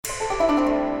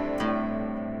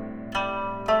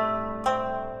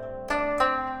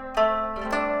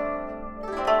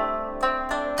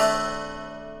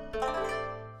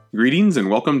Greetings and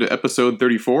welcome to episode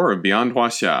 34 of Beyond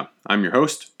Huaxia. I'm your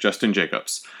host, Justin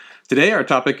Jacobs. Today our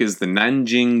topic is the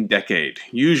Nanjing Decade,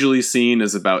 usually seen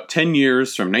as about 10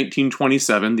 years from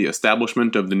 1927, the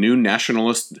establishment of the new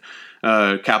nationalist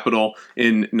capital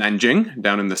in Nanjing,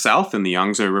 down in the south in the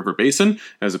Yangtze River Basin,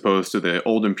 as opposed to the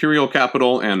old imperial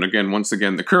capital, and once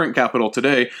again, the current capital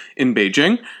today in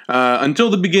Beijing,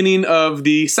 until the beginning of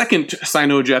the Second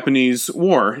Sino-Japanese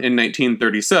War in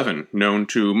 1937, known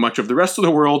to much of the rest of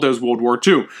the world as World War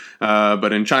II.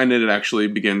 But in China, it actually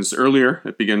begins earlier.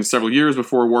 It begins several years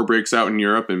before war breaks out in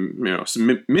Europe, and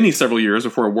several years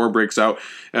before a war breaks out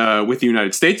with the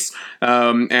United States.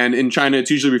 And in China,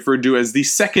 it's usually referred to as the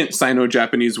Second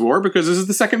Sino-Japanese War because this is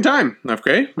the second time.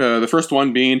 Okay, the first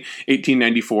one being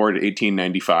 1894 to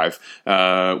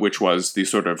 1895, which was the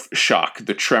sort of shock,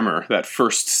 the tremor that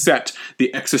first set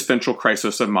the existential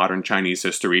crisis of modern Chinese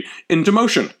history into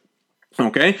motion.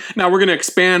 Okay, now we're going to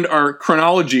expand our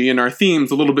chronology and our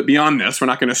themes a little bit beyond this. We're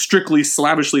not going to strictly,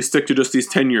 slavishly stick to just these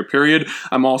 10-year period.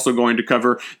 I'm also going to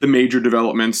cover the major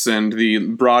developments and the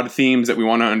broad themes that we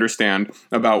want to understand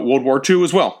about World War II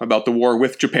as well, about the war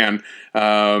with Japan,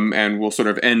 and we'll sort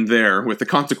of end there with the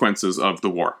consequences of the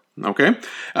war. Okay,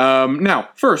 now,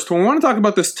 first, when we want to talk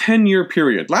about this 10-year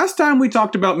period, last time we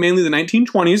talked about mainly the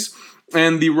 1920s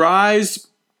and the rise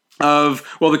of,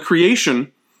 the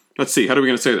creation. Let's see, how are we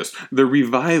going to say this? The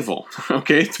revival,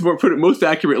 okay? To put it most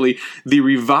accurately, the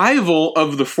revival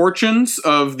of the fortunes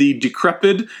of the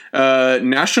decrepit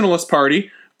Nationalist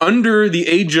Party under the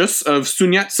aegis of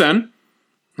Sun Yat-sen,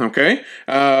 okay?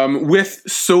 With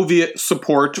Soviet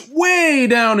support way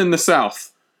down in the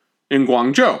south, in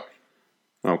Guangzhou,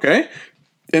 okay?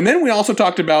 And then we also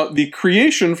talked about the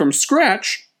creation from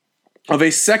scratch of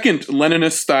a second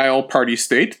Leninist-style party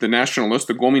state, the nationalist,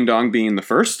 the Kuomintang being the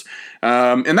first.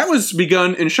 And that was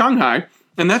begun in Shanghai,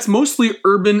 and that's mostly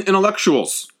urban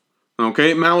intellectuals.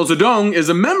 Okay, Mao Zedong is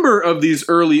a member of these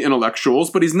early intellectuals,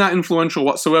 but he's not influential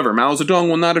whatsoever. Mao Zedong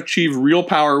will not achieve real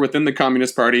power within the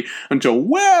Communist Party until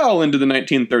well into the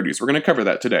 1930s. We're going to cover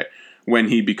that today, when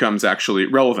he becomes actually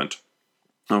relevant.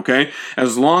 Okay,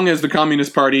 as long as the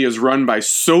Communist Party is run by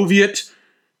Soviet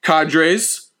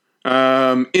cadres,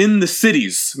 in the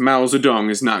cities, Mao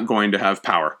Zedong is not going to have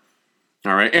power.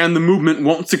 All right, and the movement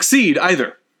won't succeed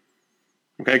either.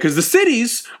 Okay, because the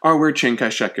cities are where Chiang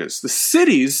Kai-shek is. The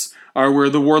cities are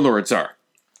where the warlords are.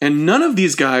 And none of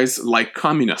these guys like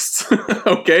communists.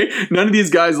 Okay, none of these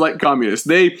guys like communists.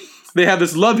 They have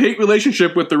this love-hate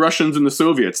relationship with the Russians and the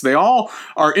Soviets. They all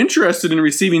are interested in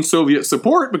receiving Soviet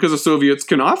support because the Soviets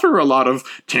can offer a lot of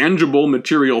tangible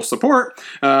material support,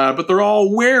 but they're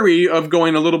all wary of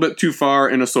going a little bit too far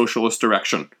in a socialist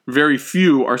direction. Very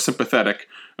few are sympathetic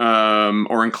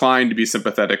or inclined to be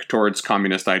sympathetic towards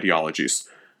communist ideologies.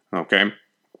 Okay.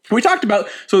 We talked about,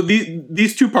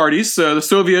 these two parties, the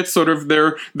Soviets, sort of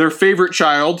their favorite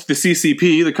child, the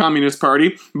CCP, the Communist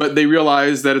Party, but they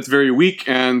realize that it's very weak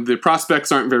and the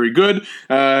prospects aren't very good,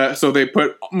 so they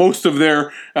put most of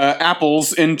their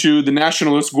apples into the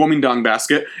nationalist Kuomintang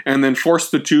basket and then force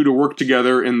the two to work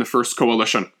together in the first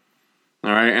coalition. All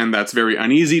right, and that's very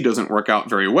uneasy, doesn't work out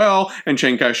very well, and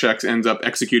Chiang Kai-shek ends up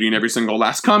executing every single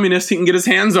last communist he can get his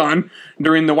hands on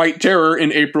during the White Terror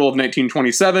in April of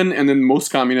 1927, and then most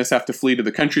communists have to flee to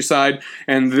the countryside,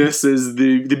 and this is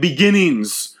the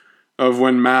beginnings of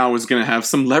when Mao is going to have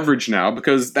some leverage now,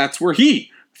 because that's where he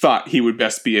thought he would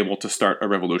best be able to start a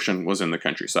revolution, was in the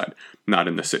countryside, not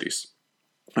in the cities.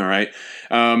 All right.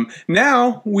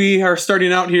 Now we are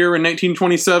starting out here in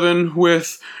 1927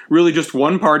 with really just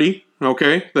one party,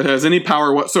 okay, that has any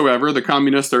power whatsoever. The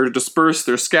communists are dispersed,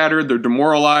 they're scattered, they're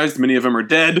demoralized, many of them are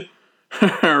dead,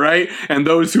 all right? And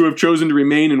those who have chosen to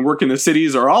remain and work in the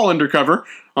cities are all undercover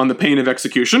on the pain of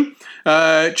execution.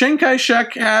 Chiang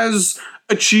Kai-shek has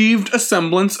achieved a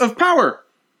semblance of power,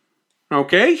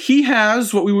 okay? He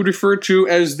has what we would refer to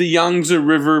as the Yangtze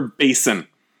River Basin.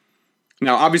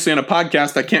 Now, obviously on a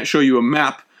podcast, I can't show you a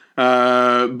map,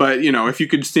 but, if you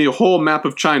could see a whole map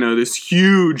of China, this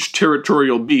huge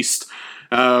territorial beast,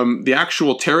 the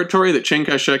actual territory that Chiang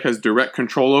Kai-shek has direct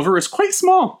control over is quite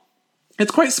small.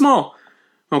 It's quite small,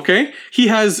 okay? He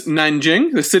has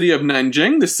Nanjing, the city of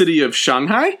Nanjing, the city of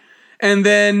Shanghai, and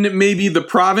then maybe the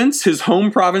province, his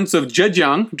home province of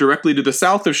Zhejiang, directly to the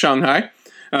south of Shanghai,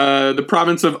 the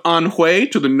province of Anhui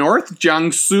to the north,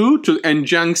 Jiangsu and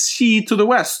Jiangxi to the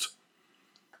west.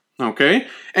 Okay?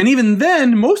 And even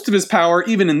then, most of his power,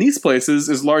 even in these places,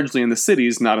 is largely in the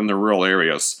cities, not in the rural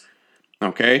areas.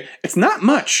 Okay? It's not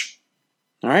much.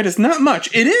 All right? It's not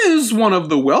much. It is one of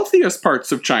the wealthiest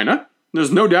parts of China.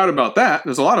 There's no doubt about that.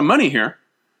 There's a lot of money here.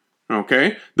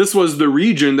 Okay, this was the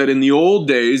region that in the old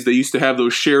days they used to have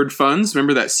those shared funds.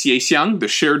 Remember that Xiexiang, the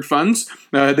shared funds?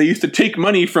 They used to take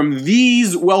money from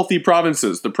these wealthy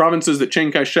provinces, the provinces that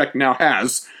Chiang Kai-shek now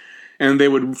has, and they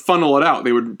would funnel it out.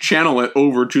 They would channel it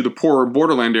over to the poorer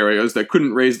borderland areas that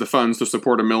couldn't raise the funds to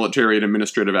support a military and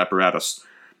administrative apparatus.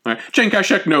 Right? Chiang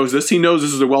Kai-shek knows this. He knows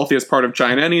this is the wealthiest part of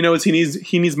China, and he knows he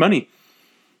needs money.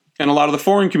 And a lot of the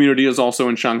foreign community is also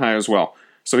in Shanghai as well.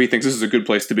 So he thinks this is a good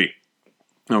place to be.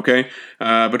 Okay?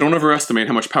 But don't overestimate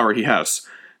how much power he has.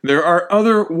 There are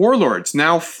other warlords,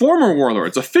 now former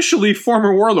warlords, officially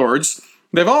former warlords.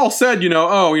 They've all said,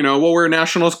 we'll wear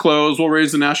nationalist clothes, we'll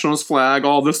raise the nationalist flag,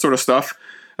 all this sort of stuff.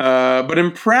 But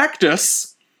in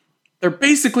practice, they're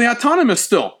basically autonomous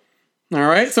still. All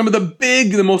right? Some of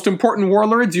the most important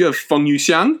warlords, you have Feng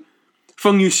Yuxiang.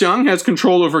 Feng Yuxiang has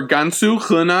control over Gansu,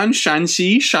 Henan,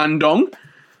 Shanxi, Shandong.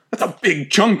 That's a big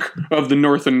chunk of the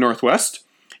north and northwest.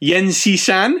 Yan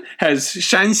Xishan has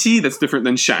Shanxi, that's different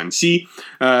than Shanxi.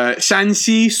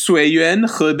 Shanxi, Suiyuan,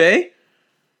 Hebei.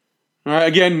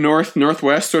 Again, north,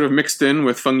 northwest, sort of mixed in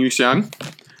with Feng Yuxiang.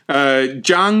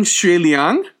 Zhang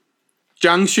Xueliang.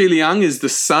 Zhang Xueliang is the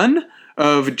son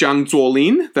of Zhang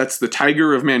Zuolin. That's the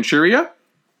tiger of Manchuria.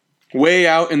 Way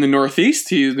out in the northeast.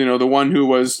 He's, the one who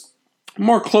was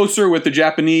more closer with the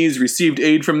Japanese, received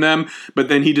aid from them, but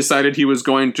then he decided he was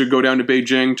going to go down to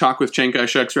Beijing, talk with Chiang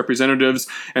Kai-shek's representatives,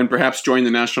 and perhaps join the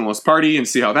Nationalist Party and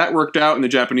see how that worked out. And the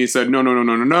Japanese said,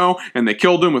 no, and they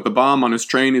killed him with a bomb on his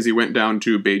train as he went down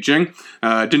to Beijing.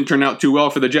 It didn't turn out too well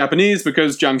for the Japanese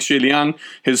because Zhang Xueliang,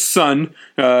 his son,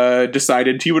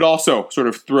 decided he would also sort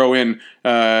of throw in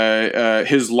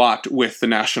his lot with the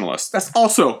Nationalists. That's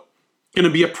also going to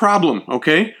be a problem,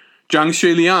 okay? Zhang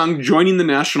Xueliang joining the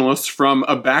Nationalists from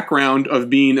a background of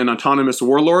being an autonomous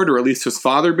warlord, or at least his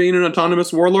father being an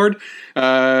autonomous warlord.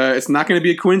 It's not going to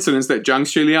be a coincidence that Zhang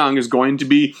Xueliang is going to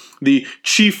be the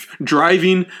chief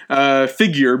driving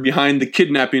figure behind the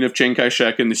kidnapping of Chiang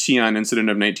Kai-shek in the Xi'an incident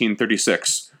of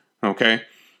 1936. Okay?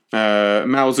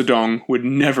 Mao Zedong would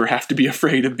never have to be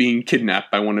afraid of being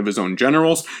kidnapped by one of his own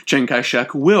generals. Chiang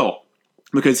Kai-shek will,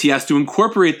 because he has to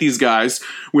incorporate these guys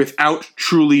without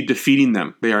truly defeating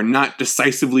them. They are not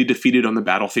decisively defeated on the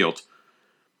battlefield.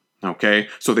 Okay?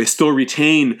 So they still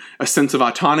retain a sense of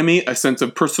autonomy, a sense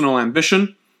of personal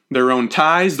ambition, their own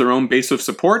ties, their own base of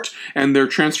support, and their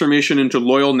transformation into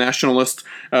loyal nationalist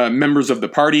members of the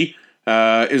party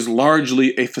is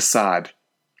largely a facade.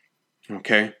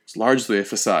 Okay? It's largely a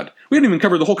facade. We haven't even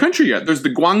covered the whole country yet. There's the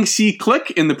Guangxi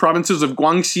clique in the provinces of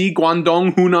Guangxi,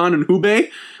 Guangdong, Hunan, and Hubei.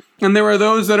 And there are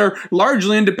those that are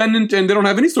largely independent and they don't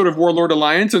have any sort of warlord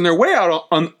alliance, and they're way out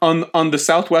on the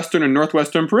southwestern and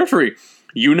northwestern periphery.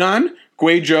 Yunnan,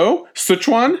 Guizhou,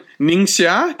 Sichuan,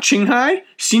 Ningxia, Qinghai,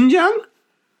 Xinjiang.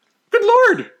 Good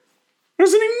Lord!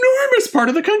 There's an enormous part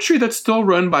of the country that's still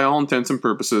run by all intents and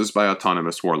purposes by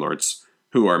autonomous warlords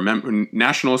who are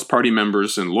Nationalist Party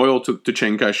members and loyal to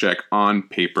Chiang Kai-shek on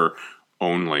paper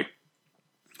only.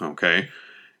 Okay?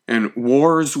 And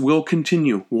wars will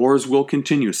continue. Wars will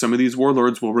continue. Some of these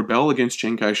warlords will rebel against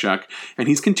Chiang Kai-shek, and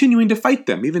he's continuing to fight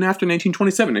them, even after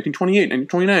 1927, 1928,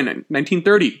 1929,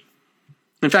 1930.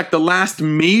 In fact, the last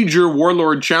major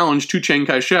warlord challenge to Chiang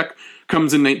Kai-shek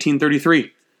comes in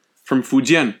 1933 from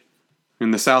Fujian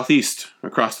in the southeast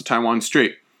across the Taiwan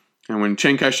Strait. And when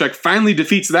Chiang Kai-shek finally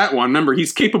defeats that one, remember,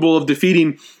 he's capable of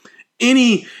defeating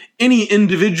any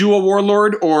individual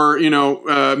warlord or,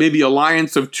 maybe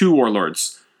alliance of two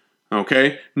warlords.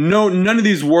 Okay? None of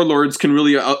these warlords can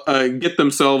really get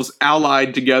themselves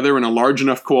allied together in a large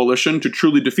enough coalition to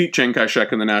truly defeat Chiang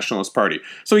Kai-shek and the Nationalist Party.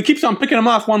 So he keeps on picking them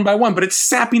off one by one, but it's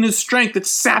sapping his strength, it's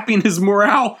sapping his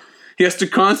morale. He has to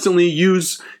constantly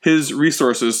use his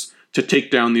resources to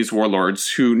take down these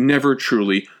warlords who never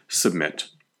truly submit.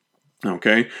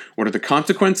 Okay? What are the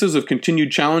consequences of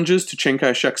continued challenges to Chiang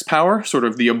Kai-shek's power? Sort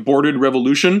of the aborted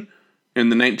revolution in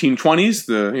the 1920s,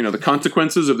 the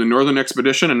consequences of the Northern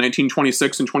Expedition in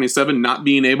 1926 and 27 not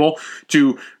being able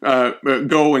to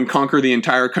go and conquer the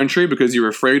entire country because you're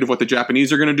afraid of what the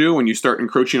Japanese are going to do when you start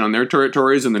encroaching on their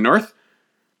territories in the north.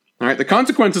 All right, the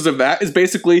consequences of that is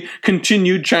basically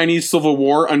continued Chinese civil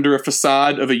war under a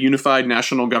facade of a unified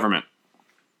national government.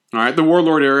 All right, the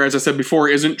warlord era, as I said before,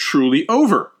 isn't truly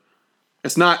over.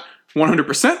 It's not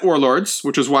 100% warlords,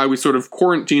 which is why we sort of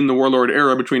quarantine the warlord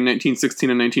era between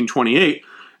 1916 and 1928.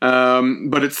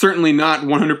 But it's certainly not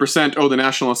 100%, the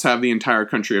nationalists have the entire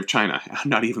country of China.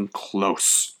 Not even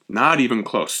close. Not even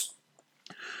close.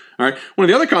 All right. One of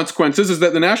the other consequences is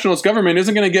that the nationalist government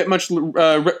isn't going to get much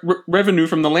revenue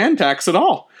from the land tax at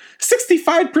all.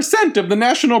 65% of the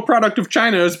national product of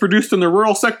China is produced in the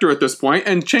rural sector at this point,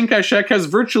 and Chiang Kai-shek has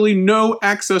virtually no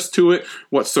access to it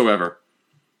whatsoever.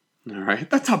 All right.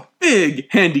 That's a big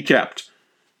handicap.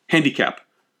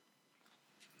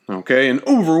 Okay. An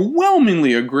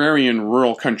overwhelmingly agrarian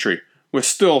rural country with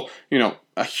still,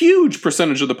 a huge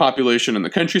percentage of the population in the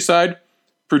countryside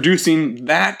producing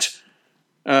that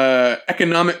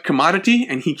economic commodity,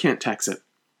 and he can't tax it.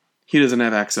 He doesn't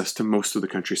have access to most of the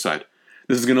countryside.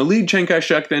 This is going to lead Chiang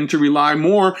Kai-shek then to rely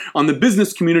more on the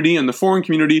business community and the foreign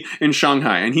community in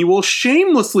Shanghai, and he will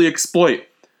shamelessly exploit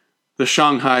the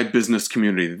Shanghai business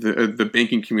community, the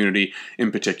banking community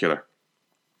in particular.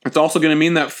 It's also going to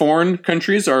mean that foreign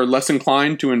countries are less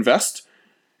inclined to invest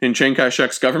in Chiang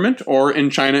Kai-shek's government or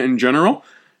in China in general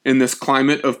in this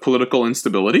climate of political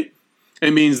instability.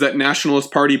 It means that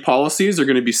nationalist party policies are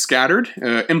going to be scattered.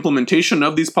 Implementation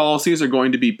of these policies are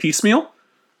going to be piecemeal.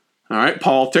 All right,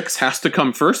 politics has to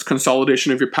come first.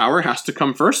 Consolidation of your power has to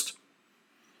come first.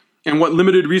 And what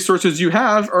limited resources you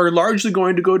have are largely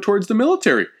going to go towards the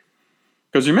military.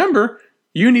 Because remember,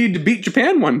 you need to beat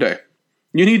Japan one day.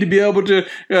 You need to be able to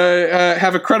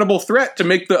have a credible threat to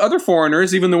make the other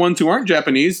foreigners, even the ones who aren't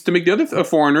Japanese, to make the other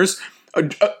foreigners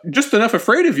just enough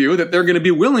afraid of you that they're going to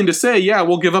be willing to say, yeah,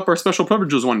 we'll give up our special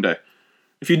privileges one day.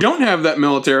 If you don't have that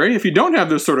military, if you don't have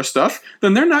this sort of stuff,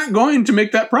 then they're not going to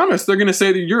make that promise. They're going to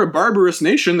say that you're a barbarous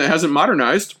nation that hasn't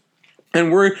modernized,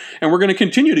 and we're going to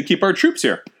continue to keep our troops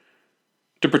here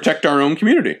to protect our own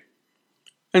community.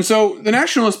 And so the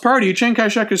Nationalist Party, Chiang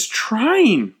Kai-shek, is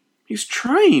trying. He's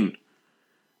trying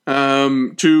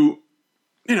to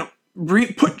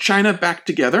put China back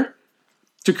together,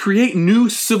 to create new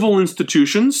civil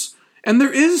institutions, and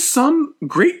there is some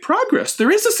great progress. There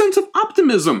is a sense of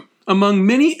optimism among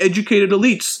many educated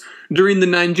elites during the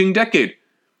Nanjing decade.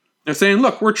 They're saying,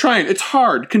 look, we're trying. It's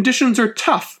hard. Conditions are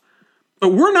tough.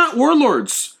 But we're not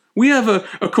warlords. We have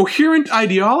a coherent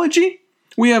ideology.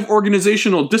 We have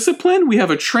organizational discipline. We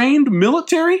have a trained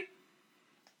military.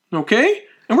 Okay?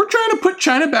 And we're trying to put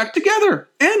China back together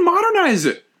and modernize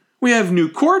it. We have new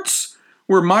courts.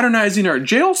 We're modernizing our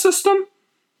jail system.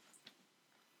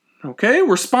 Okay,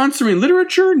 we're sponsoring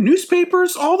literature,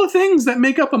 newspapers, all the things that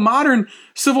make up a modern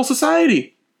civil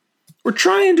society. We're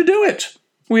trying to do it.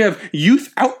 We have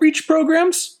youth outreach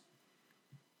programs.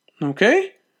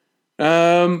 Okay,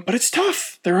 but it's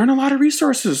tough. There aren't a lot of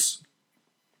resources.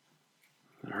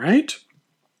 All right.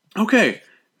 Okay,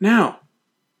 now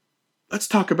let's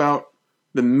talk about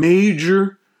the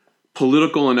major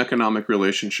political and economic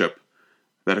relationship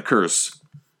that occurs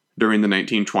during the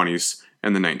 1920s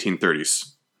and the 1930s.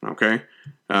 Okay,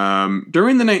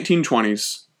 during the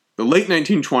 1920s, the late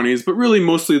 1920s, but really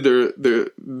mostly the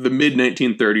mid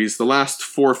 1930s, the last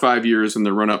 4 or 5 years in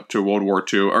the run up to World War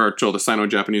II, or till the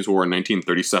Sino-Japanese War in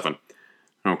 1937.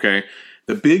 Okay,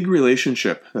 the big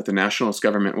relationship that the nationalist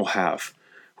government will have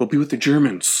will be with the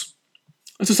Germans.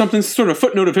 This is something, sort of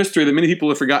footnote of history that many people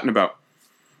have forgotten about.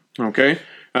 Okay,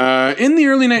 in the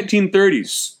early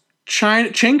 1930s,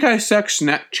 Chiang Kai-shek's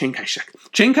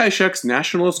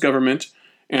nationalist government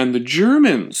and the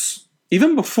Germans,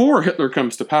 even before Hitler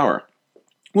comes to power,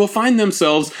 will find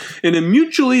themselves in a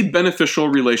mutually beneficial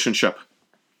relationship.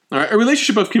 All right, a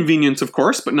relationship of convenience, of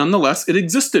course, but nonetheless, it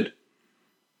existed.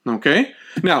 Okay?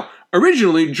 Now,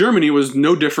 originally, Germany was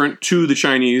no different to the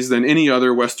Chinese than any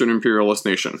other Western imperialist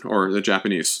nation, or the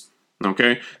Japanese.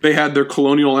 Okay? They had their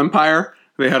colonial empire.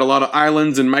 They had a lot of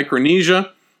islands in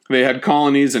Micronesia. They had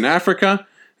colonies in Africa.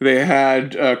 They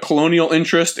had colonial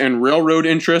interest and railroad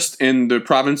interest in the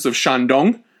province of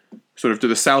Shandong, sort of to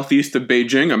the southeast of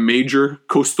Beijing, a major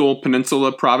coastal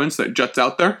peninsula province that juts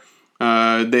out there.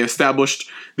 They established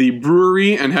the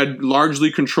brewery and had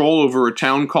largely control over a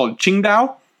town called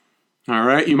Qingdao. All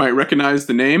right, you might recognize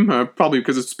the name, probably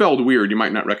because it's spelled weird. You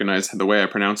might not recognize the way I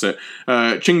pronounce it.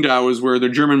 Qingdao is where the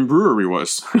German brewery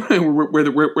was,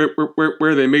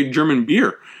 where they made German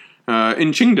beer.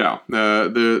 In Qingdao,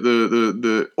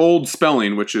 the old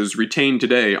spelling, which is retained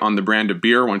today on the brand of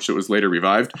beer once it was later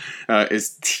revived,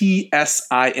 is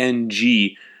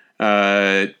Tsingtao,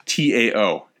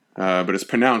 but it's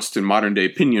pronounced in modern day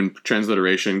pinyin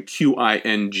transliteration Qingdao,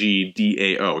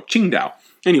 Qingdao.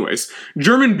 Anyways,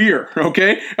 German beer,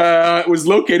 okay, was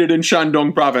located in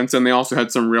Shandong province, and they also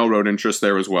had some railroad interests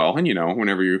there as well. And,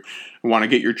 whenever you want to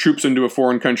get your troops into a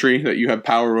foreign country that you have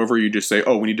power over, you just say,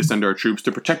 oh, we need to send our troops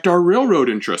to protect our railroad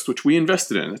interest, which we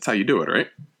invested in. That's how you do it, right?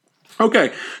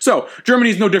 Okay, so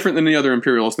Germany's no different than any other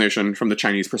imperialist nation from the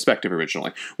Chinese perspective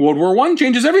originally. World War I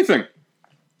changes everything.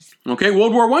 Okay,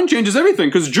 World War I changes everything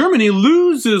because Germany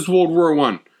loses World War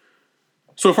I.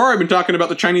 So far, I've been talking about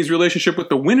the Chinese relationship with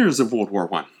the winners of World War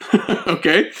I,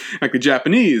 okay? Like the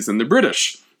Japanese and the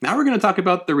British. Now we're going to talk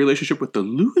about the relationship with the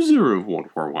loser of World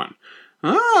War I.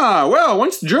 Well,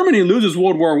 once Germany loses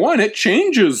World War I, it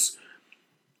changes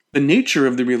the nature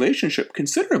of the relationship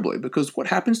considerably, because what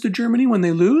happens to Germany when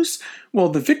they lose? Well,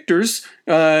 the victors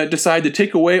decide to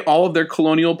take away all of their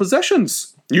colonial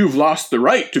possessions. You've lost the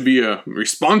right to be a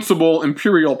responsible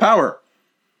imperial power.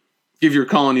 Give your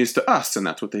colonies to us, and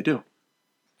that's what they do.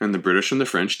 And the British and the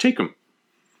French take them.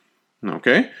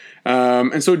 Okay?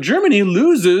 And so Germany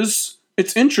loses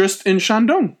its interest in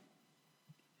Shandong.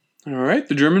 All right?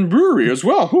 The German brewery as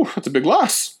well. Whew, that's a big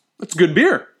loss. That's good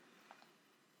beer.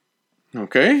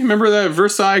 Okay? Remember the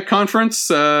Versailles Conference?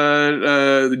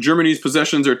 Germany's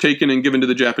possessions are taken and given to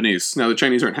the Japanese. Now, the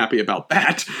Chinese aren't happy about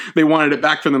that. They wanted it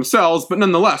back for themselves, but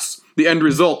nonetheless, the end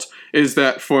result is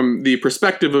that from the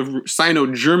perspective of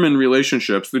Sino-German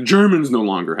relationships, the Germans no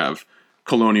longer have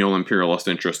colonial imperialist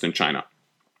interest in China.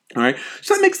 All right?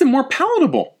 So that makes them more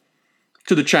palatable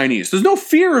to the Chinese. There's no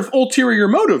fear of ulterior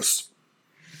motives.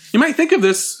 You might think of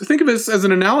this as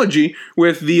an analogy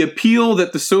with the appeal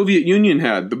that the Soviet Union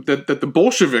had, that the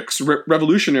Bolsheviks,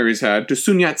 revolutionaries had, to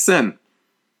Sun Yat-sen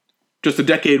just a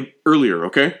decade earlier,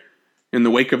 okay? In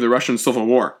the wake of the Russian Civil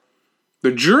War.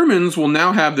 The Germans will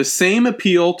now have the same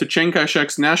appeal to Chiang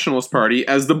Kai-shek's Nationalist Party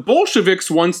as the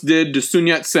Bolsheviks once did to Sun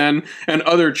Yat-sen and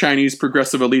other Chinese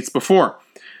progressive elites before.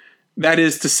 That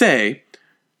is to say,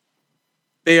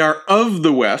 they are of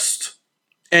the West,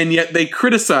 and yet they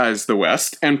criticize the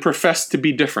West and profess to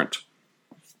be different.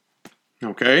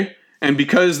 Okay? And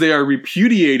because they are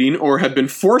repudiating or have been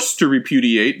forced to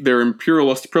repudiate their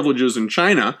imperialist privileges in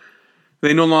China,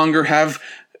 they no longer have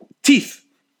teeth.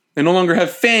 They no longer have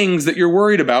fangs that you're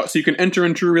worried about, so you can enter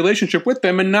into a relationship with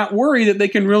them and not worry that they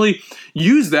can really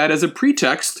use that as a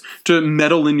pretext to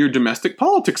meddle in your domestic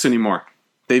politics anymore.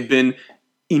 They've been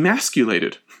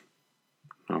emasculated.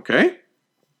 Okay?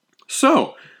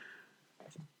 So,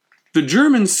 the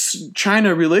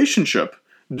German-China relationship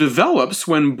develops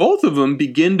when both of them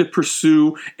begin to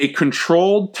pursue a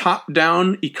controlled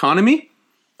top-down economy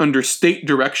under state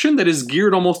direction that is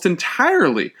geared almost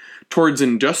entirely towards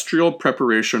industrial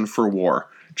preparation for war.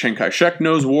 Chiang Kai-shek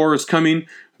knows war is coming.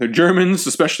 The Germans,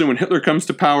 especially when Hitler comes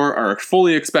to power, are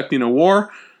fully expecting a war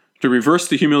to reverse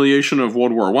the humiliation of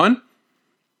World War I.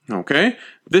 Okay?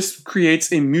 This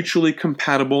creates a mutually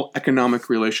compatible economic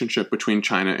relationship between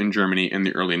China and Germany in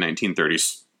the early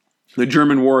 1930s. The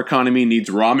German war economy needs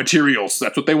raw materials.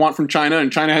 That's what they want from China,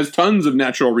 and China has tons of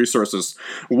natural resources.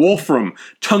 Wolfram,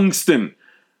 tungsten,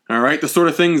 all right, the sort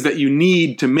of things that you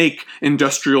need to make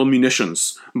industrial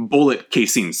munitions, bullet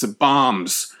casings,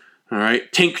 bombs, all right,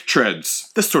 tank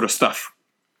treads, this sort of stuff.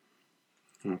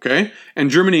 Okay, and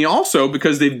Germany also,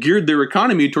 because they've geared their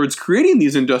economy towards creating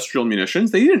these industrial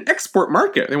munitions, they need an export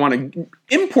market. They want to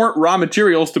import raw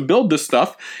materials to build this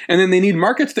stuff, and then they need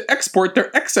markets to export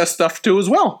their excess stuff to as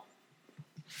well,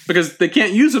 because they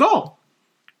can't use it all.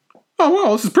 Oh,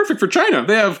 well, this is perfect for China.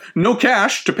 They have no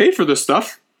cash to pay for this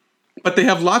stuff. But they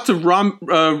have lots of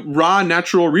raw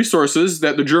natural resources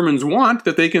that the Germans want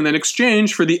that they can then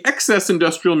exchange for the excess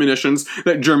industrial munitions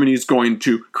that Germany is going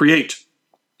to create.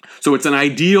 So it's an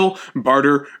ideal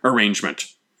barter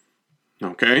arrangement.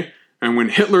 Okay? And when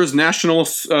Hitler's National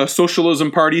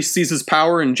Socialism Party seizes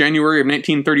power in January of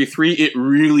 1933, it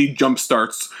really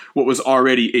jumpstarts what was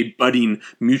already a budding,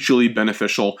 mutually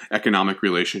beneficial economic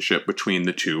relationship between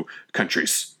the two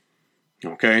countries.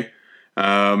 Okay?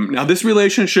 Now, this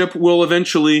relationship will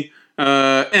eventually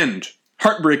end,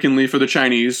 heartbreakingly for the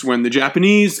Chinese, when the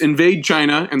Japanese invade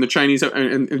China and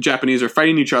the Japanese are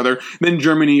fighting each other. Then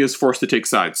Germany is forced to take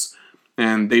sides,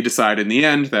 and they decide in the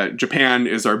end that Japan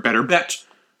is our better bet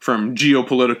from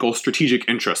geopolitical strategic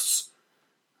interests.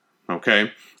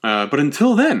 Okay, but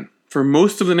until then, for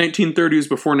most of the 1930s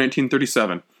before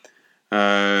 1937,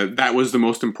 that was the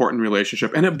most important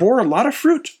relationship, and it bore a lot of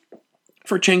fruit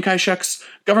for Chiang Kai-shek's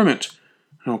government.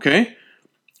 Okay?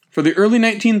 For the early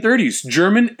 1930s,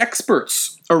 German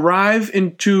experts arrive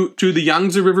to the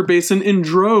Yangtze River Basin in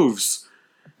droves.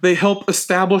 They help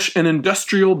establish an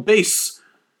industrial base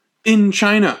in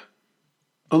China,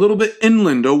 a little bit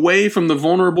inland, away from the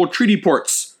vulnerable treaty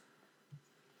ports.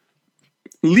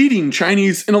 Leading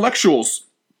Chinese intellectuals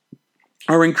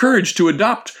are encouraged to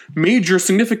adopt major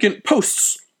significant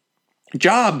posts,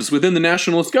 jobs within the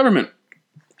nationalist government,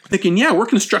 thinking, yeah, we're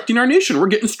constructing our nation, we're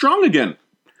getting strong again.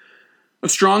 A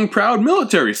strong, proud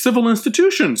military, civil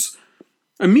institutions,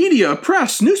 a media, a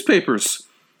press, newspapers,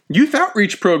 youth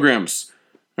outreach programs,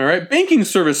 all right, banking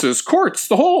services, courts,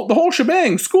 the whole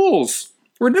shebang, schools.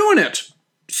 We're doing it.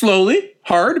 Slowly,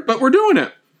 hard, but we're doing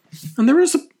it. And there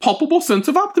is a palpable sense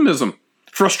of optimism.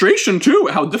 Frustration, too,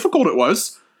 at how difficult it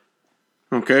was.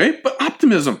 Okay, but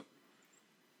optimism.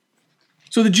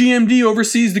 So the GMD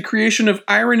oversees the creation of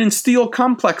iron and steel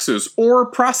complexes, ore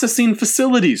processing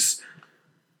facilities,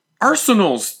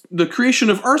 arsenals, the creation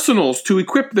of arsenals to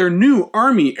equip their new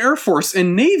Army, Air Force,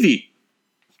 and Navy.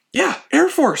 Yeah, Air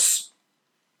Force.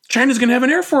 China's going to have an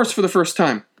Air Force for the first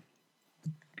time.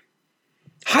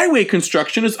 Highway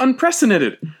construction is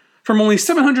unprecedented. From only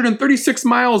 736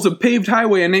 miles of paved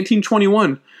highway in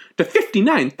 1921 to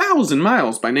 59,000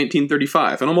 miles by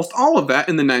 1935, and almost all of that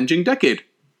in the Nanjing decade.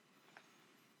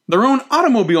 Their own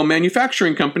automobile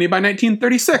manufacturing company by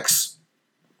 1936.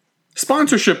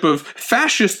 Sponsorship of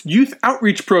fascist youth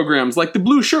outreach programs like the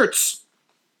Blue Shirts.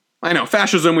 I know,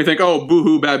 fascism, we think, oh,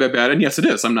 boo-hoo, bad, bad, bad. And yes, it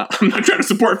is. I'm not trying to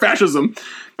support fascism.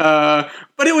 But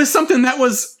it was something that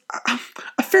was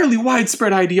a fairly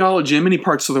widespread ideology in many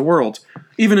parts of the world.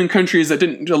 Even in countries that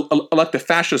didn't elect a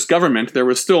fascist government, there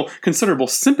was still considerable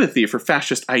sympathy for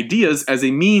fascist ideas as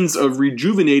a means of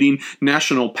rejuvenating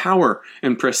national power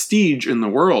and prestige in the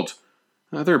world.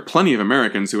 There are plenty of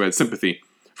Americans who had sympathy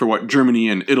for what Germany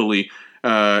and Italy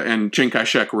and Chiang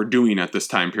Kai-shek were doing at this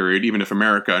time period, even if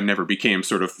America never became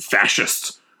sort of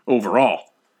fascist overall.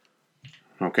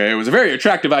 Okay, it was a very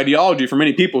attractive ideology for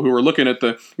many people who were looking at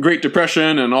the Great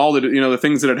Depression and all the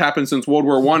things that had happened since World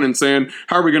War I and saying,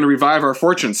 how are we going to revive our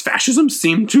fortunes? Fascism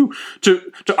seemed to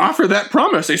offer that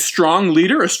promise. A strong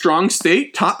leader, a strong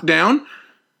state, top-down,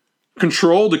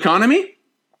 controlled economy,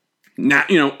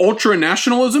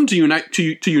 ultra-nationalism to unite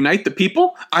the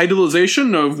people,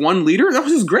 idolization of one leader. That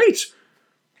was just great.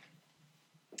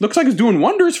 Looks like it's doing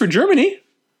wonders for Germany.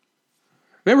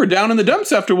 They were down in the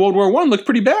dumps after World War I. Looked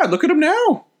pretty bad. Look at them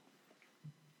now.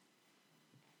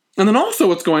 And then also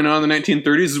what's going on in the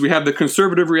 1930s is we have the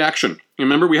conservative reaction.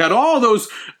 Remember, we had all those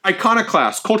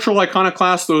iconoclasts, cultural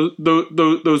iconoclasts,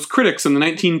 those critics in the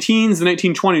 19-teens and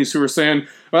 1920s who were saying,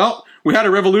 well, we had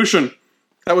a revolution.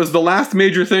 That was the last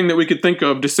major thing that we could think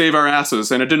of to save our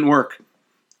asses, and it didn't work.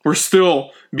 We're still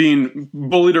being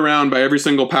bullied around by every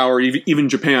single power, even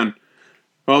Japan.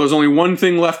 Well, there's only one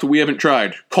thing left we haven't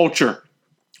tried. Culture.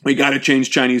 We got to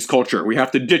change Chinese culture. We have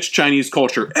to ditch Chinese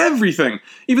culture. Everything.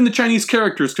 Even the Chinese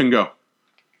characters can go.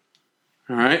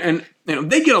 All right? And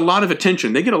they get a lot of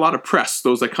attention. They get a lot of press,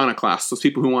 those iconoclasts, those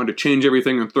people who wanted to change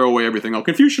everything and throw away everything. Oh,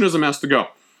 Confucianism has to go.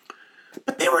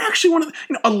 But they were actually one of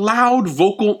a loud,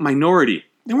 vocal minority.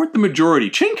 They weren't the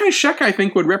majority. Chiang Kai-shek, I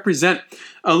think, would represent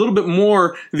a little bit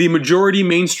more the majority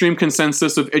mainstream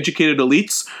consensus of educated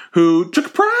elites who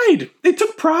took pride. They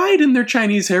took pride in their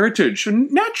Chinese heritage,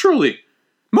 and naturally.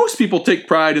 Most people take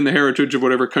pride in the heritage of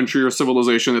whatever country or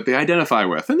civilization that they identify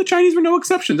with, and the Chinese were no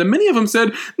exceptions. And many of them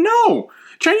said, no,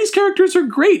 Chinese characters are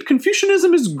great.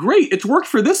 Confucianism is great. It's worked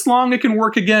for this long, it can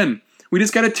work again. We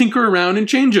just got to tinker around and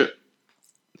change it.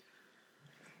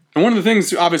 And one of the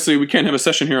things, obviously, we can't have a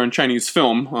session here on Chinese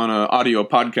film on an audio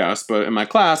podcast, but in my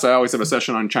class, I always have a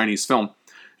session on Chinese film.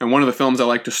 And one of the films I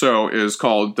like to show is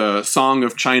called The Song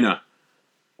of China.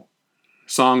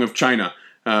 Song of China.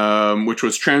 Which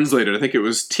was translated, I think it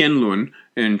was Tianlun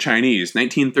in Chinese,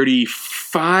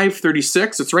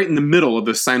 1935-36. It's right in the middle of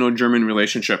the Sino-German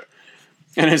relationship.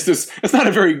 And it's not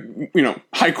a very,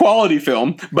 high quality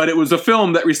film, but it was a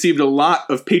film that received a lot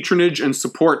of patronage and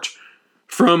support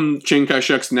from Chiang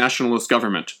Kai-shek's nationalist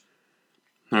government.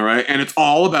 All right. And it's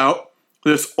all about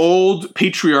this old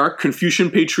patriarch, Confucian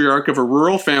patriarch of a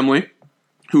rural family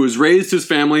who has raised his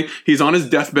family. He's on his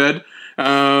deathbed.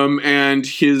 And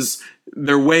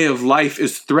their way of life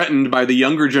is threatened by the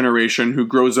younger generation who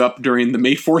grows up during the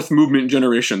May 4th movement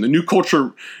generation, the new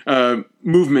culture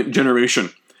movement generation.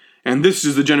 And this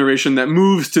is the generation that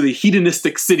moves to the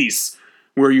hedonistic cities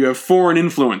where you have foreign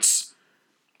influence.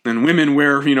 And women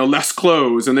wear, less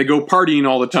clothes, and they go partying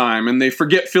all the time, and they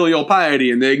forget filial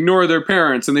piety, and they ignore their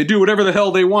parents, and they do whatever the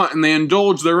hell they want, and they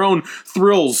indulge their own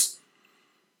thrills.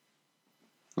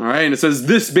 All right, and it says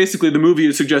this, basically the movie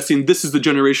is suggesting this is the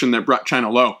generation that brought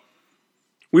China low.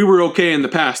 We were okay in the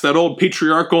past. That old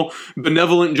patriarchal,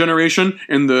 benevolent generation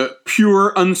in the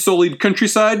pure, unsullied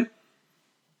countryside,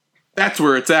 that's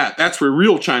where it's at. That's where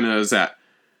real China is at.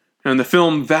 And the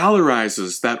film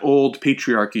valorizes that old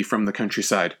patriarchy from the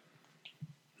countryside.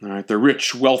 All right, the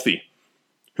rich, wealthy,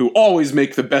 who always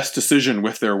make the best decision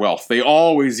with their wealth. They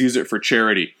always use it for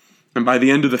charity. And by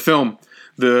the end of the film,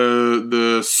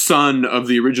 the son of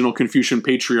the original Confucian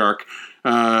patriarch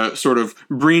sort of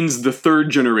brings the third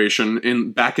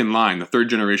generation back in line, the third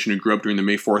generation who grew up during the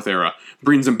May 4th era,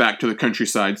 brings them back to the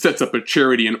countryside, sets up a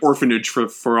charity, an orphanage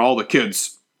for all the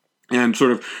kids, and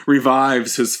sort of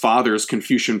revives his father's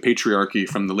Confucian patriarchy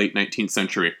from the late 19th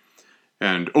century.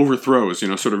 and overthrows,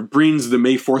 sort of brings the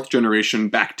May 4th generation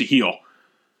back to heel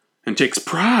and takes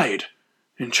pride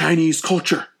in Chinese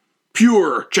culture,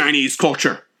 pure Chinese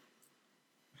culture.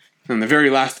 And the very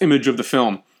last image of the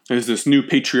film is this new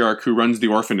patriarch who runs the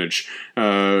orphanage,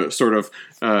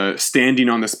 standing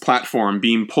on this platform,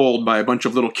 being pulled by a bunch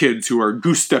of little kids who are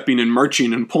goose-stepping and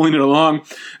marching and pulling it along,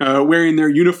 wearing their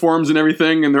uniforms and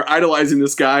everything, and they're idolizing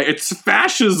this guy. It's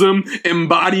fascism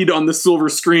embodied on the silver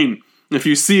screen. If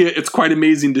you see it, it's quite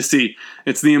amazing to see.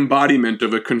 It's the embodiment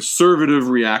of a conservative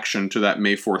reaction to that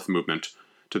May 4th movement,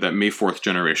 to that May 4th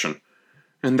generation.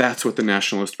 And that's what the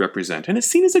nationalists represent. And it's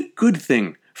seen as a good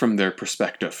thing from their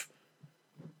perspective.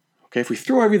 Okay, if we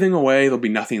throw everything away, there'll be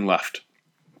nothing left.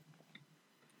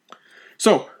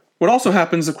 So, what also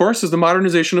happens, of course, is the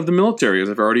modernization of the military, as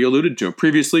I've already alluded to.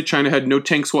 Previously, China had no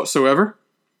tanks whatsoever,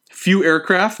 few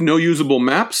aircraft, no usable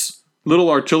maps, little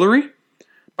artillery.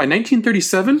 By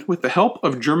 1937, with the help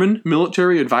of German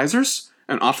military advisors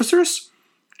and officers,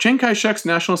 Chiang Kai-shek's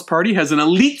Nationalist Party has an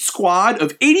elite squad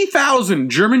of 80,000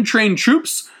 German-trained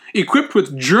troops equipped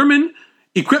with German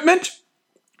equipment,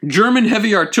 German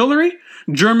heavy artillery,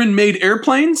 German-made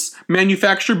airplanes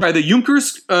manufactured by the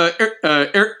Junkers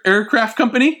aircraft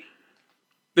company.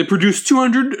 They produced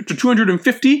 200 to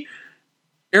 250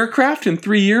 aircraft in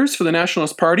 3 years for the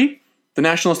Nationalist Party. The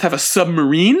Nationalists have a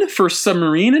submarine, first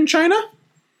submarine in China.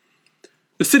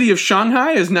 The city of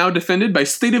Shanghai is now defended by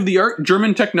state-of-the-art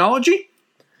German technology.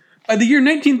 By the year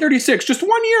 1936, just 1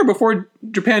 year before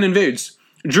Japan invades,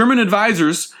 German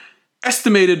advisors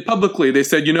estimated publicly, they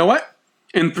said, you know what?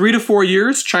 In 3 to 4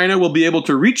 years, China will be able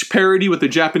to reach parity with the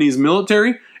Japanese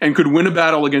military and could win a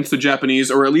battle against the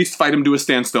Japanese, or at least fight them to a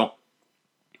standstill.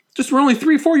 Just we're only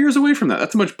 3-4 years away from that.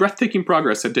 That's how much breathtaking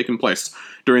progress had taken place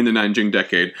during the Nanjing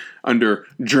Decade under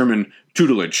German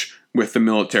tutelage with the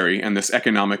military and this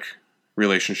economic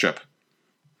relationship.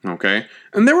 Okay?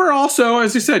 And there were also,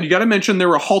 as you said, you got to mention there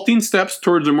were halting steps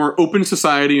towards a more open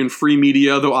society and free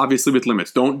media, though obviously with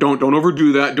limits. Don't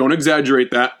overdo that. Don't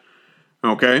exaggerate that.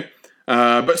 Okay?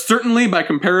 But certainly by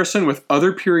comparison with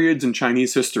other periods in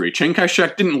Chinese history, Chiang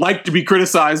Kai-shek didn't like to be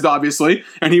criticized, obviously,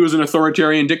 and he was an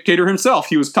authoritarian dictator himself.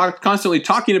 He was constantly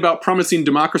talking about promising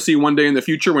democracy one day in the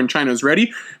future when China's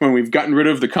ready, when we've gotten rid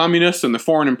of the communists and the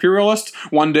foreign imperialists.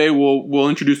 One day we'll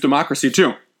introduce democracy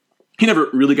too. He never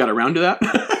really got around to that.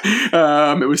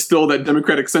 It was still that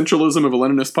democratic centralism of a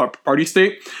Leninist party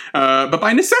state. But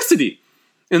by necessity,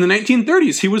 in the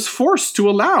 1930s, he was forced to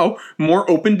allow more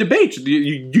open debate.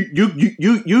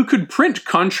 You could print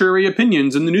contrary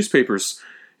opinions in the newspapers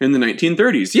in the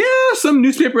 1930s. Yeah, some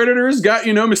newspaper editors got,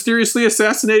 mysteriously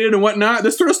assassinated and whatnot.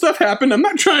 This sort of stuff happened. I'm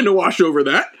not trying to wash over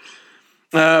that.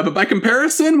 But by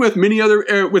comparison with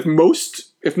with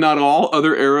most, if not all,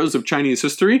 other eras of Chinese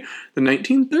history, the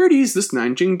 1930s, this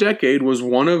Nanjing Decade, was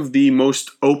one of the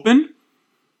most open,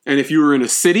 and if you were in a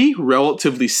city,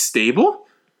 relatively stable,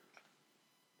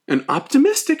 and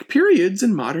optimistic periods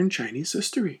in modern Chinese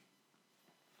history.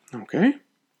 Okay? And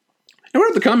what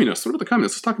about the communists?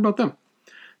 Let's talk about them.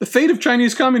 The fate of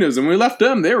Chinese communism. When we left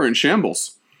them, they were in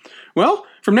shambles. Well,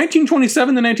 from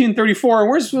 1927 to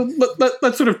 1934,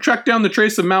 let's sort of track down the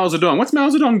trace of Mao Zedong. What's Mao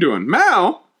Zedong doing?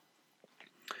 Mao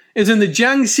is in the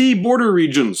Jiangxi border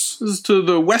regions. This is to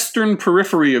the western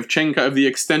periphery of the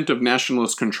extent of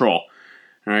nationalist control.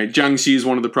 All right, Jiangxi is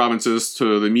one of the provinces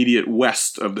to the immediate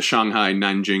west of the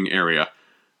Shanghai-Nanjing area.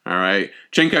 All right,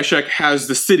 Chiang Kai-shek has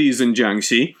the cities in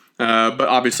Jiangxi, but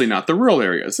obviously not the rural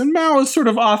areas. And Mao is sort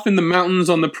of off in the mountains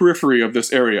on the periphery of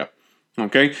this area.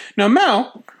 Okay, now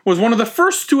Mao was one of the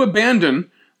first to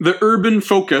abandon the urban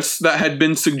focus that had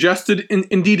been suggested and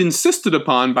indeed insisted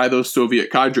upon by those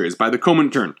Soviet cadres, by the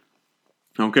Comintern.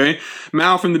 Okay,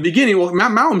 Mao from the beginning,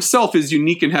 Mao himself is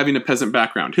unique in having a peasant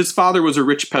background. His father was a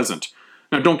rich peasant.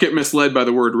 Now, don't get misled by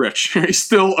the word rich. He's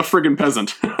still a friggin'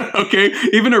 peasant, okay?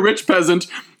 Even a rich peasant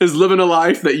is living a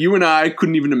life that you and I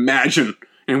couldn't even imagine,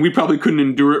 and we probably couldn't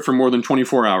endure it for more than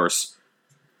 24 hours,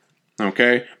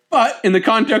 okay? But in the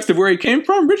context of where he came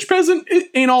from, rich peasant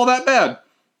ain't all that bad.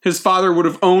 His father would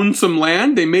have owned some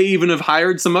land. They may even have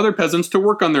hired some other peasants to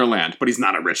work on their land, but he's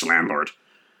not a rich landlord.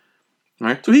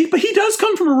 Right? So he does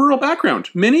come from a rural background.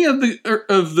 Many of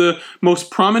the most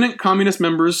prominent communist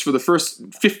members for the first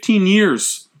 15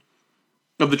 years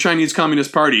of the Chinese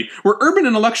Communist Party were urban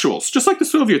intellectuals, just like the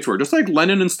Soviets were, just like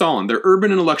Lenin and Stalin. They're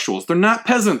urban intellectuals. They're not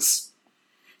peasants.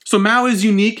 So Mao is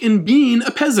unique in being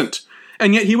a peasant.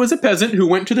 And yet he was a peasant who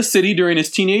went to the city during his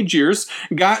teenage years,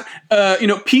 got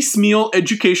piecemeal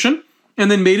education, and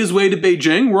then made his way to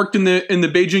Beijing, worked in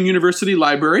the Beijing University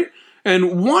Library,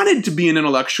 and wanted to be an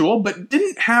intellectual, but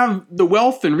didn't have the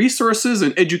wealth and resources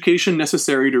and education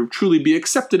necessary to truly be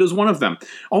accepted as one of them.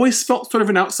 Always felt sort of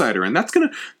an outsider, and that's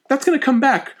gonna come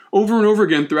back over and over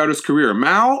again throughout his career.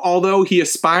 Mao, although he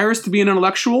aspires to be an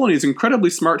intellectual and he's incredibly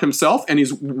smart himself, and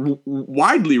he's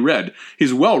widely read,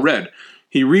 he's well read,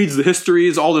 he reads the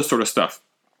histories, all this sort of stuff.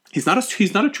 He's not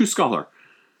a true scholar.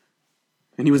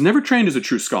 And he was never trained as a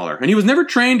true scholar. And he was never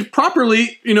trained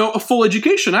properly, a full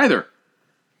education either.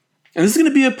 And this is going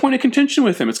to be a point of contention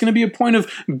with him. It's going to be a point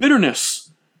of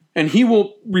bitterness. And he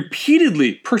will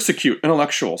repeatedly persecute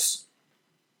intellectuals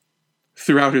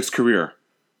throughout his career.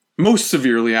 Most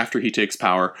severely after he takes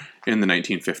power in the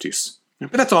 1950s.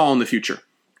 But that's all in the future.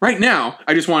 Right now,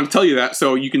 I just want to tell you that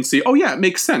so you can see, oh yeah, it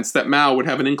makes sense that Mao would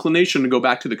have an inclination to go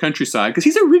back to the countryside because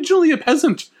he's originally a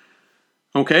peasant.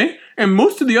 Okay? And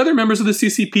most of the other members of the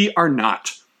CCP are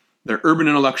not. They're urban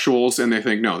intellectuals, and they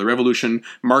think, no, the revolution,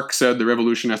 Marx said the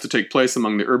revolution has to take place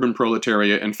among the urban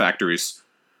proletariat and factories.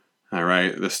 All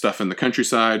right? The stuff in the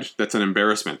countryside, that's an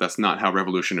embarrassment. That's not how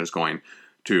revolution is going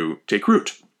to take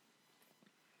root.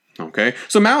 Okay?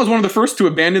 So Mao is one of the first to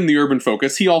abandon the urban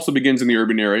focus. He also begins in the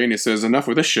urban area, and he says, enough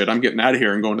with this shit. I'm getting out of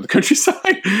here and going to the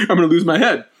countryside. I'm going to lose my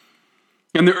head.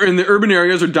 And the urban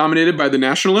areas are dominated by the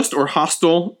nationalist or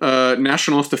hostile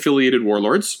nationalist-affiliated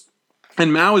warlords.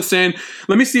 And Mao is saying,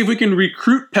 let me see if we can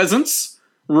recruit peasants,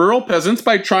 rural peasants,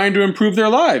 by trying to improve their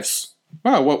lives.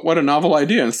 Wow, what a novel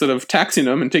idea. Instead of taxing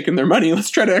them and taking their money, let's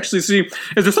try to actually see,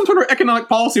 is there some sort of economic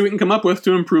policy we can come up with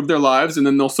to improve their lives, and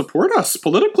then they'll support us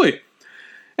politically.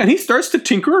 And he starts to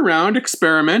tinker around,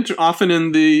 experiment, often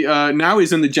in now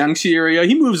he's in the Jiangxi area.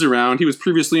 He moves around. He was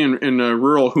previously in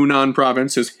rural Hunan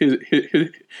province,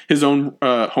 his own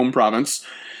home province.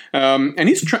 And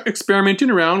he's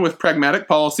experimenting around with pragmatic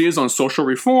policies on social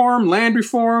reform, land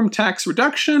reform, tax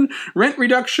reduction, rent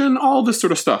reduction, all this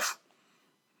sort of stuff.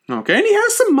 Okay, and he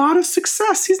has some modest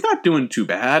success. He's not doing too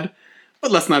bad.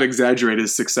 But let's not exaggerate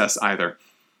his success either.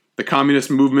 The communist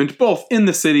movement, both in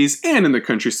the cities and in the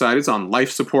countryside, is on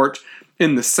life support.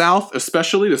 In the south,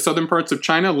 especially the southern parts of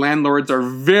China, landlords are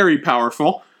very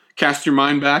powerful. Cast your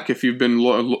mind back, if you've been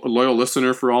a loyal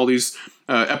listener for all these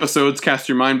episodes, cast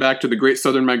your mind back to the Great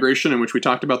Southern Migration, in which we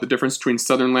talked about the difference between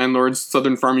southern landlords,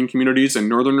 southern farming communities, and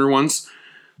northerner ones.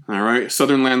 All right,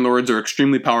 southern landlords are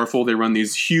extremely powerful. They run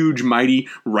these huge, mighty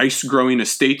rice-growing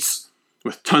estates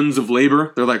with tons of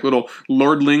labor. They're like little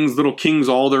lordlings, little kings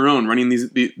all their own, running these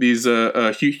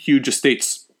huge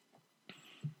estates.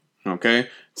 Okay?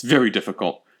 It's very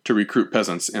difficult to recruit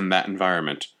peasants in that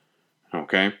environment.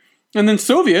 Okay? And then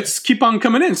Soviets keep on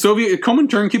coming in. Soviet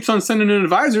Comintern keeps on sending in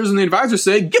advisors, and the advisors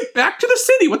say, get back to the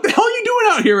city! What the hell are you doing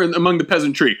out here among the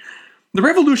peasantry? The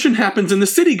revolution happens in the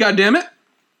city, goddammit!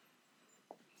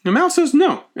 And Mao says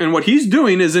no. And what he's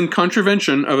doing is in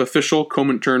contravention of official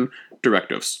Comintern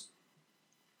directives.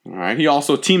 All right. He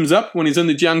also teams up when he's in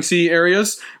the Jiangxi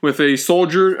areas with a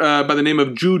soldier by the name of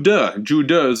Zhu De. Zhu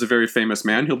De is a very famous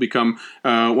man. He'll become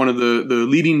one of the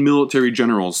leading military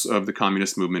generals of the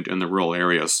communist movement in the rural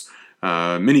areas.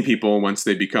 Many people, once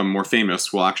they become more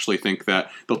famous, will actually think that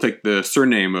they'll take the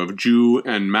surname of Zhu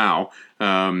and Mao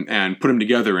and put them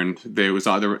together, and there was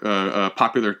either a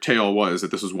popular tale was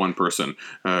that this was one person.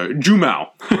 Zhu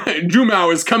Mao. Zhu Mao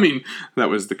is coming.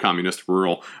 That was the communist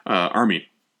rural army.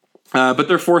 But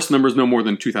their force number is no more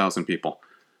than 2,000 people.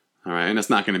 All right, and it's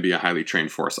not going to be a highly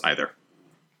trained force either.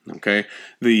 Okay,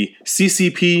 the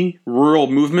CCP rural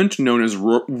movement, known as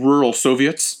rural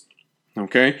Soviets,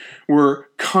 okay, were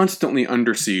constantly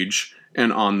under siege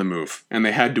and on the move, and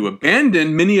they had to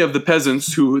abandon many of the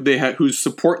peasants whose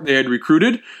support they had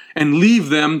recruited, and leave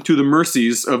them to the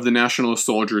mercies of the nationalist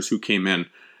soldiers who came in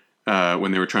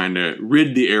when they were trying to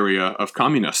rid the area of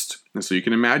communists. And so you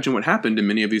can imagine what happened to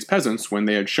many of these peasants when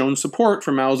they had shown support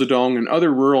for Mao Zedong and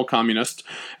other rural communists,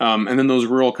 and then those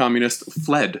rural communists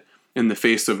fled in the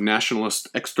face of nationalist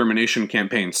extermination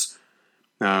campaigns.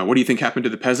 What do you think happened to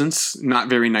the peasants? Not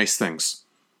very nice things.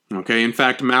 Okay, in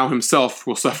fact, Mao himself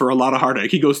will suffer a lot of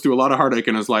heartache. He goes through a lot of heartache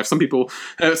in his life. Some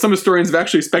historians have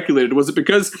actually speculated, was it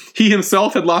because he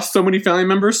himself had lost so many family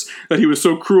members that he was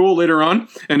so cruel later on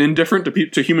and indifferent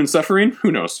to human suffering?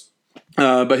 Who knows?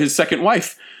 But his second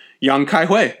wife, Yang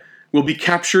Kaihui, will be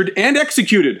captured and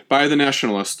executed by the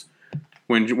nationalists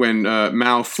when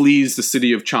Mao flees the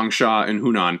city of Changsha in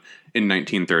Hunan in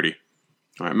 1930.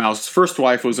 All right, Mao's first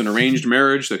wife was an arranged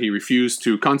marriage that he refused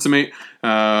to consummate.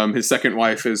 His second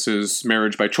wife is his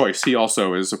marriage by choice. He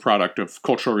also is a product of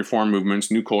cultural reform movements,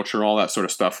 new culture, all that sort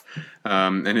of stuff.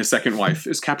 And his second wife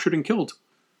is captured and killed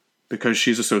because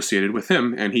she's associated with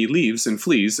him, and he leaves and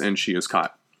flees, and she is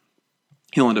caught.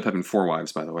 He'll end up having 4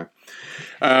 wives, by the way.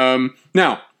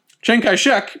 Now, Chiang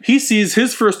Kai-shek, he sees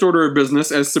his first order of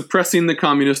business as suppressing the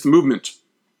communist movement.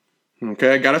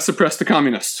 Okay, gotta suppress the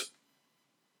communists.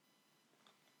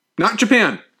 Not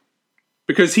Japan.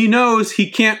 Because he knows he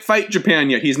can't fight Japan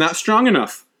yet. He's not strong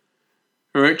enough.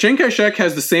 All right, Chiang Kai-shek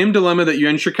has the same dilemma that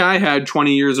Yuan Shikai had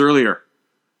 20 years earlier.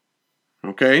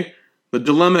 Okay? The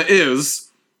dilemma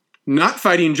is not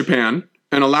fighting Japan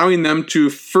and allowing them to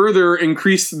further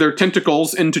increase their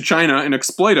tentacles into China and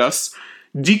exploit us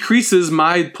decreases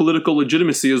my political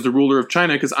legitimacy as the ruler of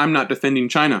China because I'm not defending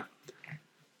China.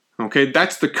 Okay,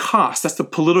 that's the cost. That's the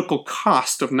political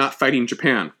cost of not fighting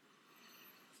Japan.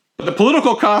 But the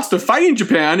political cost of fighting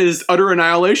Japan is utter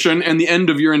annihilation and the end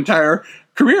of your entire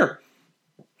career.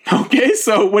 Okay,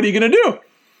 so what are you going to do?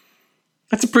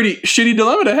 That's a pretty shitty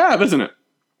dilemma to have, isn't it?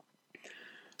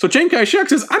 So Chiang Kai-shek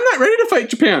says, I'm not ready to fight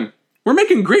Japan. We're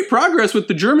making great progress with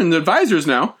the German advisors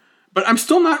now, but I'm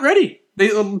still not ready.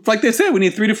 Like they said, we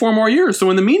need 3 to 4 more years. So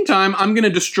in the meantime, I'm going to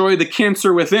destroy the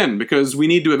cancer within because we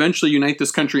need to eventually unite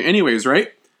this country anyways,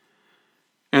 right?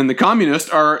 And the communists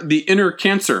are the inner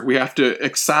cancer. We have to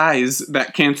excise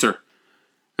that cancer.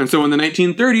 And so in the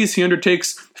 1930s, he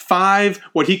undertakes 5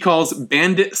 what he calls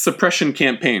bandit suppression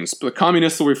campaigns. The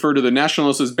communists will refer to the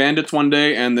nationalists as bandits one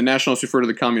day, and the nationalists refer to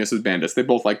the communists as bandits. They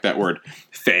both like that word.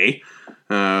 Fei,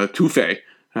 tu-fei,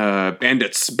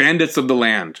 bandits of the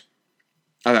land.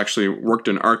 I've actually worked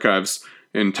in archives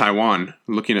in Taiwan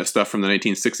looking at stuff from the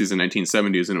 1960s and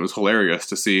 1970s, and it was hilarious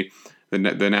to see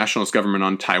the nationalist government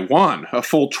on Taiwan, a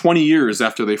full 20 years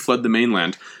after they fled the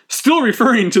mainland, still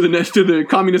referring to the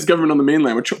communist government on the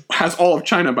mainland, which has all of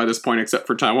China by this point except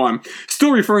for Taiwan,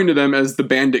 still referring to them as the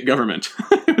bandit government.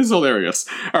 It was hilarious.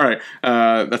 All right,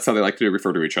 that's how they like to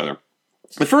refer to each other.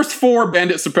 The first 4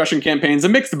 bandit suppression campaigns, a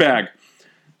mixed bag.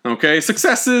 Okay,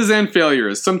 successes and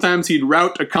failures. Sometimes he'd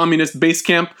rout a communist base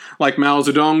camp like Mao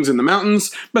Zedong's in the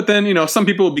mountains, but then, some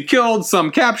people would be killed, some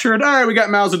captured. All right, we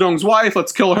got Mao Zedong's wife,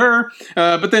 let's kill her.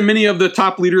 But then many of the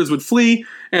top leaders would flee,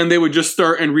 and they would just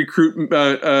start and recruit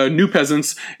new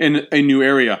peasants in a new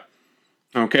area.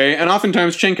 Okay, and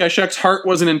oftentimes Chiang Kai-shek's heart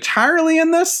wasn't entirely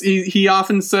in this. He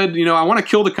often said, I want to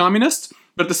kill the communists.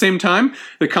 But at the same time,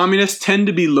 the communists tend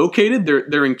to be located,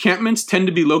 their encampments tend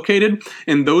to be located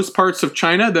in those parts of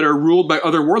China that are ruled by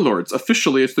other warlords.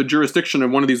 Officially, it's the jurisdiction of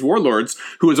one of these warlords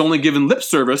who has only given lip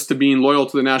service to being loyal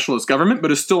to the nationalist government, but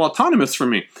is still autonomous from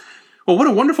me. Well, what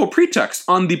a wonderful pretext.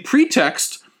 On the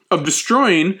pretext of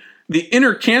destroying the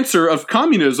inner cancer of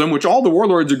communism, which all the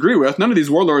warlords agree with, none of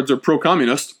these warlords are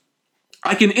pro-communist,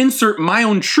 I can insert my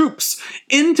own troops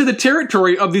into the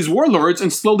territory of these warlords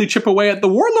and slowly chip away at the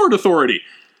warlord authority.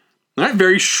 All right,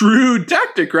 very shrewd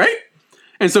tactic, right?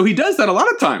 And so he does that a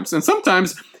lot of times. And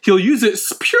sometimes he'll use it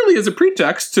purely as a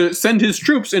pretext to send his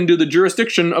troops into the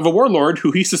jurisdiction of a warlord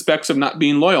who he suspects of not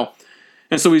being loyal.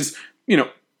 And so he's,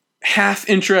 half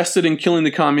interested in killing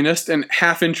the communist and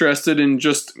half interested in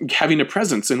just having a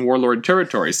presence in warlord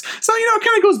territories. So, it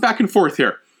kind of goes back and forth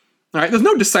here. All right, there's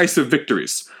no decisive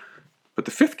victories. But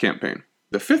the 5th campaign,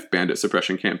 the 5th bandit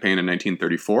suppression campaign in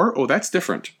 1934, that's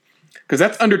different. Because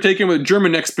that's undertaken with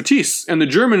German expertise. And the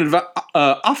German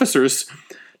officers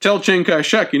tell Chiang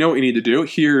Kai-shek, you know what you need to do?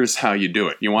 Here's how you do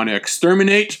it. You want to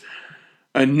exterminate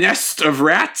a nest of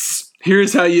rats?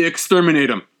 Here's how you exterminate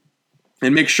them.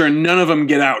 And make sure none of them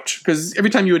get out. Because every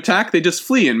time you attack, they just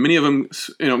flee. And many of them,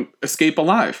 escape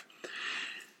alive.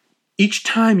 Each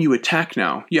time you attack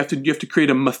now, you have to create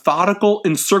a methodical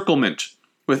encirclement.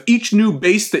 With each new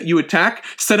base that you attack,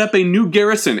 set up a new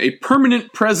garrison, a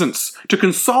permanent presence to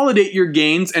consolidate your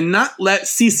gains and not let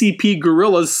CCP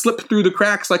guerrillas slip through the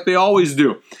cracks like they always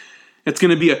do. It's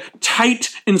going to be a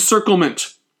tight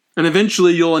encirclement, and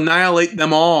eventually you'll annihilate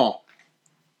them all.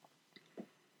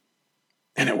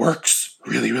 And it works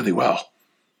really, really well.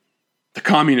 The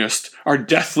communists are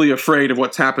deathly afraid of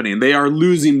what's happening. They are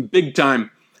losing big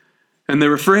time. And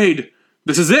they're afraid.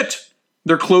 This is it.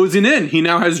 They're closing in. He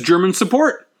now has German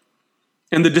support.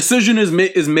 And the decision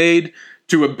is made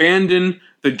to abandon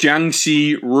the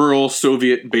Jiangxi rural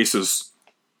Soviet bases.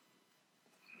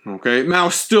 Okay, Mao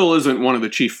still isn't one of the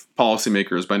chief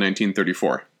policymakers by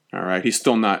 1934. All right, he's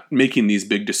still not making these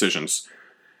big decisions.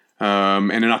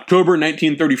 And in October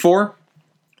 1934,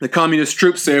 the communist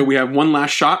troops say we have one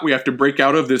last shot. We have to break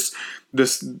out of this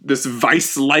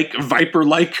vice-like,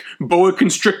 viper-like, boa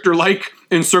constrictor-like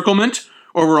encirclement,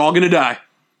 or we're all going to die.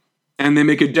 And they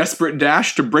make a desperate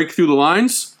dash to break through the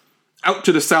lines out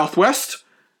to the southwest.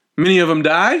 Many of them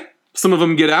die. Some of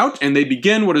them get out, and they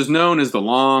begin what is known as the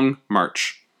Long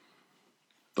March.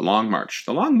 The Long March.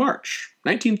 The Long March.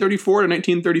 1934 to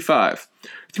 1935.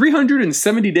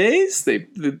 370 days.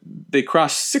 They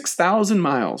crossed 6,000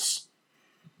 miles.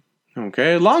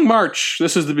 Okay, Long March.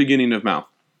 This is the beginning of Mao.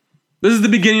 This is the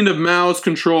beginning of Mao's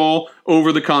control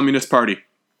over the Communist Party.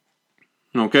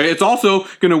 Okay, it's also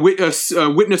going to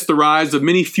witness the rise of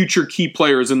many future key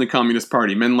players in the Communist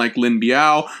Party, men like Lin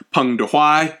Biao, Peng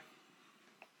Dehuai.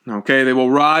 Okay, they will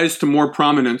rise to more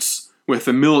prominence with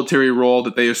the military role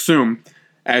that they assume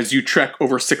as you trek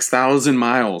over 6,000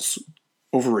 miles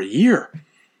over a year.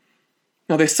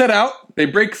 Now they set out, they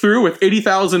break through with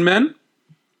 80,000 men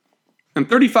and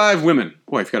 35 women.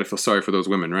 Boy, you've got to feel sorry for those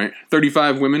women, right?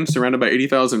 35 women surrounded by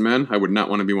 80,000 men. I would not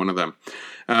want to be one of them.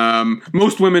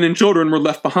 Most women and children were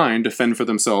left behind to fend for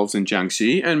themselves in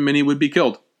Jiangxi, and many would be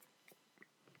killed.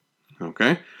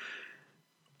 Okay.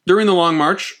 During the Long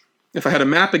March, if I had a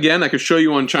map again, I could show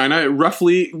you on China. It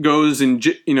roughly goes in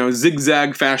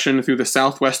zigzag fashion through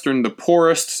the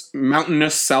poorest,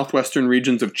 mountainous southwestern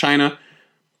regions of China,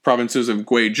 provinces of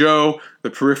Guizhou, the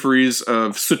peripheries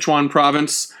of Sichuan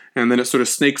province, and then it sort of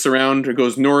snakes around, it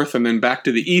goes north and then back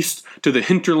to the east to the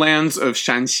hinterlands of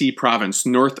Shanxi province,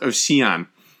 north of Xi'an.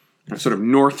 Sort of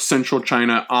north-central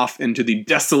China off into the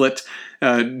desolate,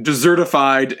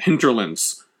 desertified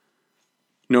hinterlands,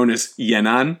 known as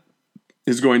Yan'an,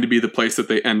 is going to be the place that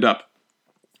they end up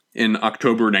in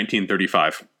October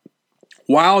 1935.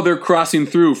 While they're crossing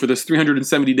through for this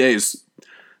 370 days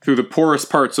through the poorest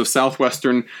parts of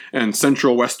southwestern and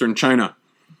central western China,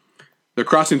 they're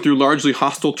crossing through largely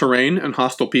hostile terrain and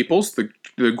hostile peoples. The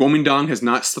Kuomintang has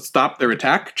not stopped their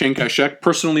attack. Chiang Kai-shek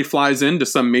personally flies into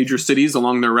some major cities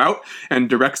along their route and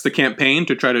directs the campaign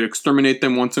to try to exterminate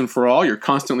them once and for all. You're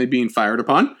constantly being fired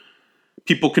upon.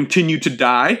 People continue to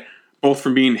die, both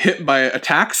from being hit by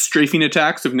attacks, strafing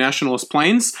attacks of nationalist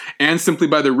planes, and simply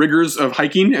by the rigors of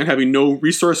hiking and having no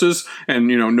resources and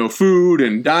no food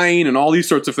and dying and all these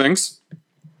sorts of things.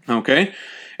 Okay?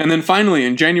 And then finally,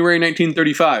 in January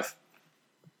 1935,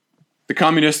 the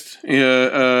communist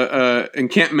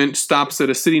encampment stops at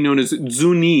a city known as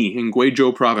Zuni in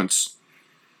Guizhou province.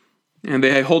 And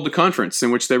they hold a conference in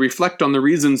which they reflect on the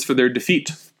reasons for their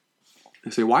defeat.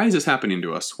 They say, why is this happening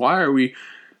to us? Why are we,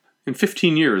 in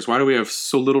 15 years, why do we have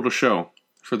so little to show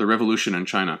for the revolution in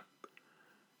China?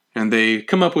 And they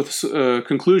come up with a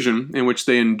conclusion in which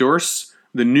they endorse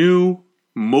the new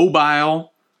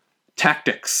mobile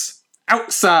tactics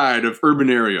outside of urban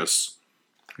areas.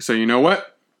 They say, you know what?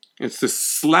 It's this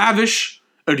slavish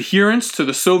adherence to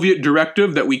the Soviet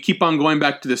directive that we keep on going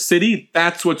back to the city.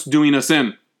 That's what's doing us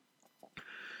in.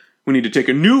 We need to take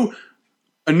a new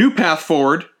path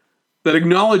forward that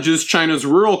acknowledges China's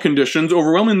rural conditions,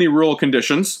 overwhelmingly rural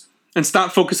conditions, and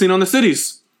stop focusing on the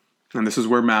cities. And this is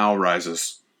where Mao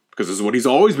rises, because this is what he's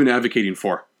always been advocating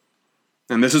for.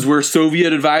 And this is where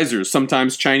Soviet advisors,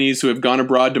 sometimes Chinese who have gone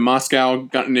abroad to Moscow,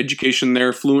 gotten an education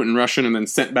there, fluent in Russian, and then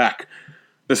sent back.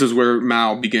 This is where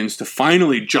Mao begins to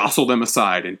finally jostle them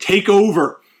aside and take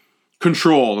over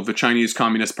control of the Chinese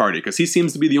Communist Party, because he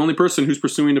seems to be the only person who's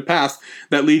pursuing a path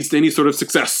that leads to any sort of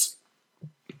success.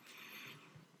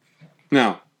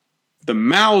 Now, the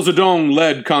Mao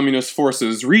Zedong-led communist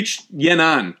forces reached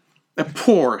Yan'an, a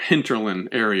poor hinterland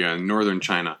area in northern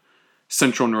China,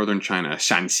 central northern China,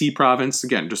 Shanxi province,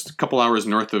 again, just a couple hours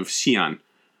north of Xi'an.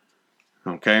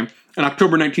 Okay? In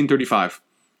October 1935.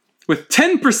 With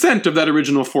 10% of that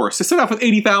original force. They set off with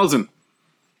 80,000.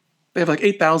 They have like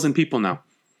 8,000 people now.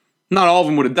 Not all of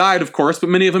them would have died, of course, but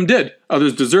many of them did.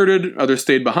 Others deserted, others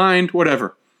stayed behind,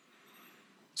 whatever.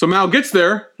 So Mao gets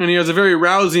there, and he has a very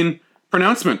rousing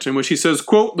pronouncement in which he says,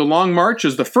 quote, "The Long March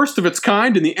is the first of its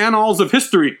kind in the annals of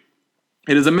history.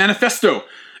 It is a manifesto,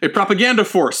 a propaganda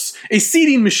force, a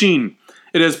seeding machine.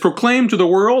 It has proclaimed to the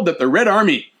world that the Red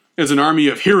Army is an army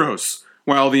of heroes,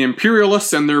 while the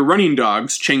imperialists and their running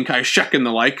dogs, Chiang Kai-shek and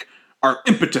the like, are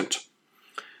impotent."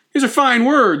 These are fine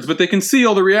words, but they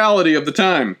conceal the reality of the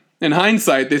time. In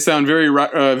hindsight, they sound very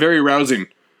rousing.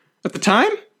 At the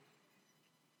time,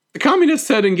 the communists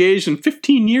had engaged in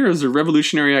 15 years of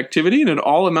revolutionary activity, and it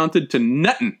all amounted to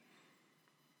nothing.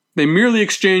 They merely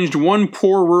exchanged one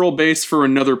poor rural base for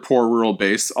another poor rural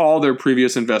base. All their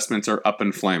previous investments are up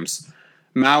in flames.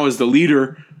 Mao is the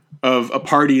leader of a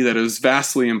party that is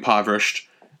vastly impoverished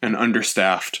and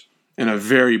understaffed in a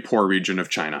very poor region of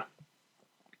China.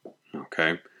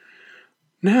 Okay.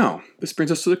 Now, this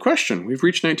brings us to the question. We've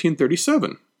reached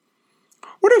 1937.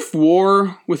 What if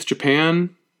war with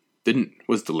Japan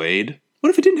was delayed?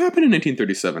 What if it didn't happen in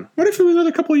 1937? What if it was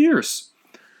another couple of years?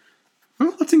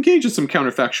 Well, let's engage in some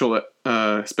counterfactual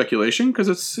speculation, because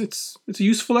it's a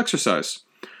useful exercise.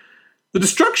 The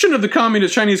destruction of the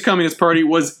Chinese Communist Party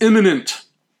was imminent.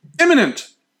 Imminent.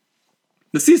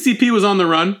 The CCP was on the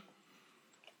run.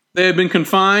 They had been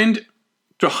confined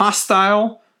to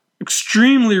hostile,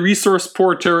 extremely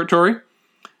resource-poor territory,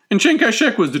 And Chiang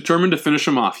Kai-shek was determined to finish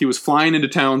him off. He was flying into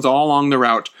towns all along the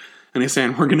route, and he's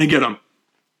saying, we're going to get him.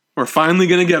 We're finally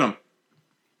going to get him.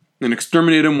 And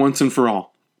exterminate him once and for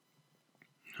all.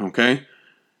 Okay?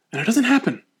 And it doesn't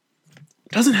happen.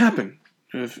 It doesn't happen.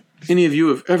 If any of you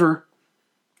have ever,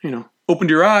 opened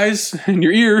your eyes and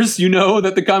your ears, you know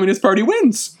that the Communist Party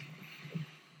wins.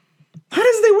 How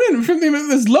does they win? From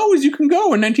as low as you can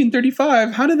go in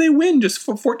 1935, how do they win just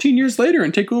 14 years later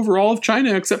and take over all of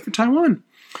China except for Taiwan?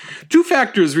 Two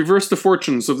factors reverse the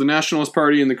fortunes of the Nationalist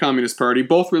Party and the Communist Party,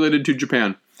 both related to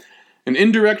Japan. An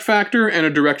indirect factor and a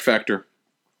direct factor.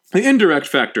 The indirect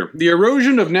factor, the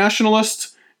erosion of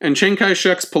nationalist and Chiang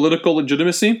Kai-shek's political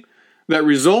legitimacy that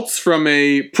results from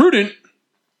a prudent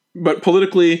but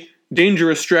politically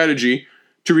dangerous strategy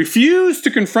to refuse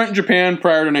to confront Japan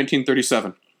prior to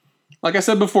 1937. Like I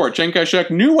said before, Chiang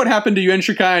Kai-shek knew what happened to Yuan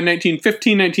Shikai in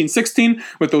 1915, 1916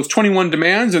 with those 21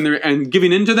 demands and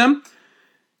giving in to them.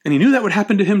 And he knew that would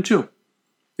happen to him too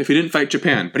if he didn't fight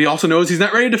Japan. But he also knows he's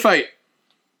not ready to fight.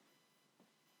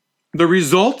 The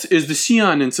result is the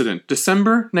Xi'an incident,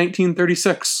 December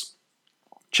 1936.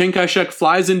 Chiang Kai-shek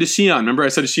flies into Xi'an. Remember I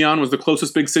said Xi'an was the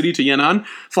closest big city to Yan'an?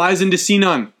 Flies into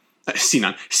Xi'an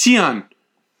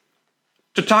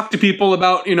to talk to people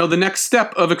about, the next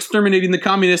step of exterminating the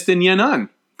communists in Yan'an,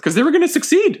 because they were going to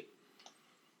succeed.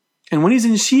 And when he's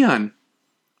in Xi'an,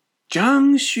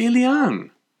 Jiang Xueliang,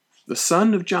 the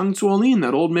son of Jiang Zuolin,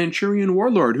 that old Manchurian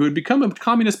warlord who had become a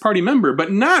Communist Party member,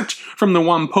 but not from the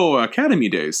Whampoa Academy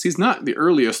days. He's not the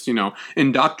earliest,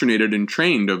 indoctrinated and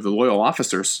trained of the loyal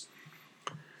officers.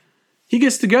 He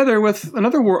gets together with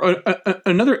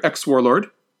another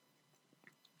ex-warlord,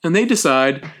 and they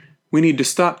decide we need to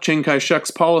stop Chiang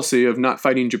Kai-shek's policy of not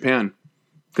fighting Japan,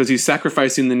 because he's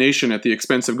sacrificing the nation at the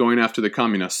expense of going after the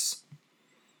communists.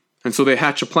 And so they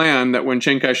hatch a plan that when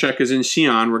Chiang Kai-shek is in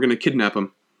Xi'an, we're going to kidnap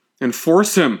him and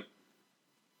force him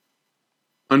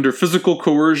under physical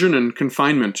coercion and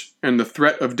confinement and the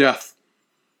threat of death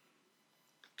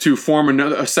to form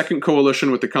a second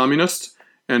coalition with the communists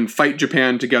and fight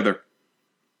Japan together.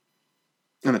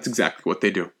 And that's exactly what they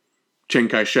do. Chiang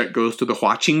Kai-shek goes to the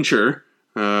Huaqingchi,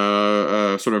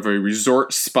 sort of a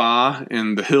resort spa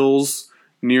in the hills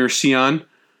near Xi'an.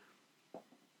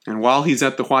 And while he's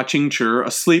at the Huaqingchi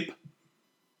asleep,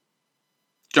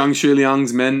 Jiang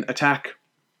Xueliang's men attack.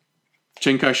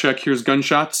 Chiang Kai-shek hears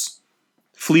gunshots,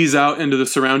 flees out into the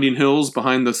surrounding hills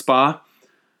behind the spa,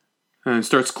 and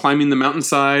starts climbing the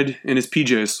mountainside in his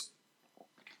PJs.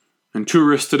 And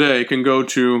tourists today can go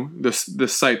to this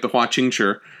site, the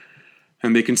Huaqingchi,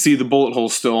 and they can see the bullet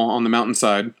holes still on the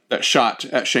mountainside that shot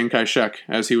at Chiang Kai-shek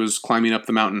as he was climbing up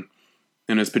the mountain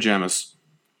in his pajamas.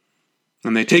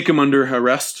 And they take him under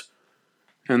arrest,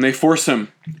 and they force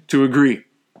him to agree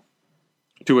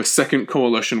to a second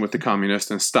coalition with the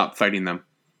communists and stop fighting them.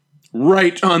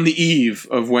 Right on the eve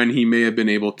of when he may have been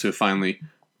able to finally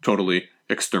totally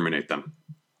exterminate them.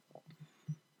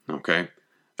 Okay?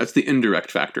 That's the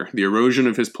indirect factor, the erosion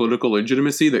of his political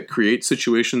legitimacy that creates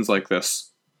situations like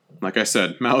this. Like I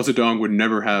said, Mao Zedong would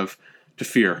never have to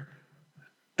fear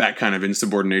that kind of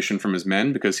insubordination from his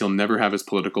men because he'll never have his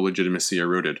political legitimacy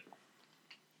eroded.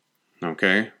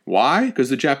 Okay, why? Because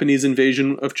the Japanese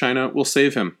invasion of China will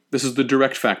save him. This is the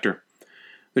direct factor.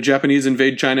 The Japanese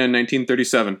invade China in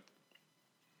 1937.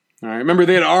 All right, remember,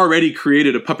 they had already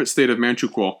created a puppet state of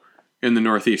Manchukuo in the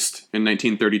Northeast in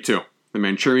 1932. The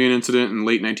Manchurian incident in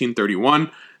late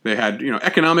 1931. They had,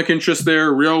 economic interests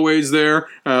there, railways there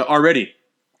already.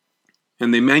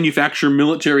 And they manufacture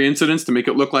military incidents to make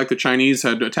it look like the Chinese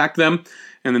had attacked them,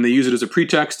 and then they use it as a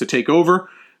pretext to take over.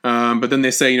 But then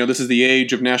they say, this is the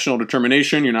age of national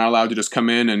determination. You're not allowed to just come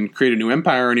in and create a new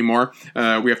empire anymore.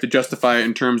 We have to justify it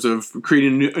in terms of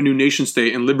creating a new nation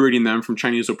state and liberating them from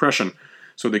Chinese oppression.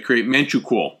 So they create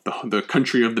Manchukuo, the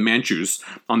country of the Manchus,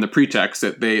 on the pretext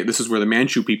that this is where the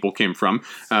Manchu people came from,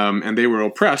 and they were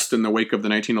oppressed in the wake of the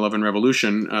 1911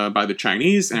 revolution by the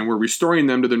Chinese, and were restoring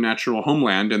them to their natural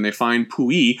homeland. And they find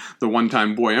Puyi, the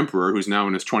one-time boy emperor, who's now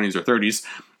in his 20s or 30s,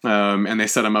 and they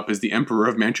set him up as the emperor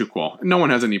of Manchukuo. No one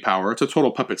has any power. It's a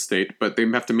total puppet state, but they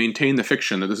have to maintain the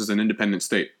fiction that this is an independent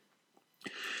state.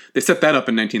 They set that up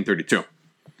in 1932.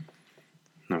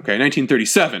 Okay,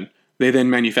 1937. They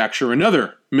then manufacture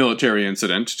another military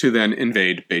incident to then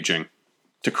invade Beijing,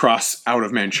 to cross out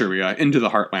of Manchuria into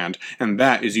the heartland, and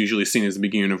that is usually seen as the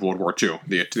beginning of World War II.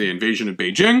 The invasion of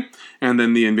Beijing, and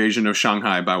then the invasion of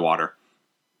Shanghai by water.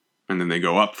 And then they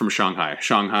go up from Shanghai,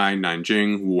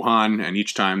 Nanjing, Wuhan, and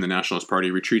each time the Nationalist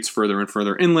Party retreats further and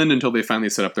further inland until they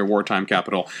finally set up their wartime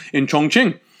capital in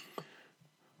Chongqing.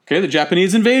 Okay, the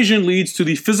Japanese invasion leads to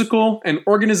the physical and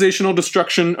organizational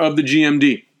destruction of the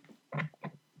GMD.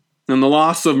 and the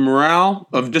loss of morale,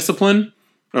 of discipline,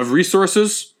 of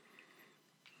resources.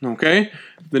 Okay?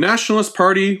 The Nationalist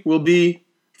Party will be,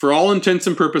 for all intents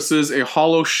and purposes, a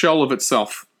hollow shell of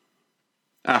itself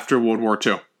after World War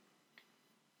II.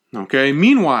 Okay?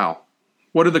 Meanwhile,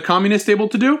 what are the communists able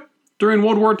to do during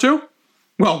World War II?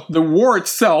 Well, the war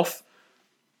itself,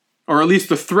 or at least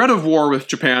the threat of war with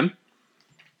Japan,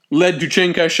 led to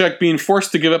Chiang Kai-shek being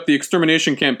forced to give up the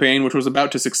extermination campaign, which was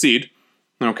about to succeed.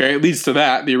 Okay, it leads to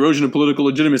that. The erosion of political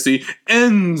legitimacy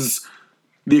ends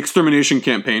the extermination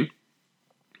campaign.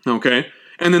 Okay,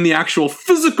 and then the actual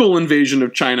physical invasion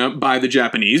of China by the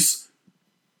Japanese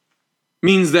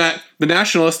means that the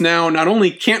nationalists now not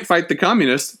only can't fight the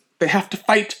communists, they have to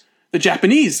fight the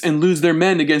Japanese and lose their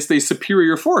men against a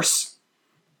superior force.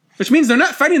 Which means they're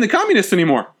not fighting the communists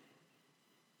anymore.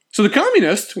 So the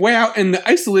communists, way out in the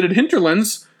isolated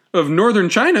hinterlands of northern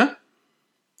China,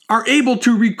 are able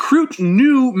to recruit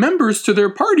new members to their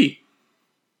party.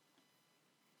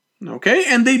 Okay,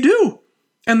 and they do.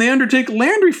 And they undertake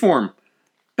land reform.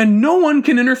 And no one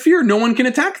can interfere. No one can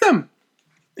attack them.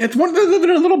 They're living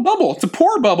in a little bubble. It's a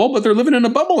poor bubble, but they're living in a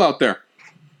bubble out there.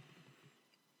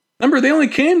 Remember, they only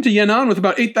came to Yan'an with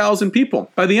about 8,000 people.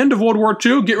 By the end of World War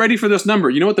II, get ready for this number.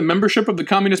 You know what the membership of the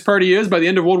Communist Party is by the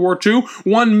end of World War II?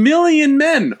 1 million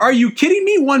men. Are you kidding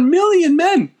me? 1 million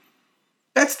men.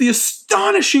 That's the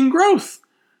astonishing growth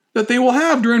that they will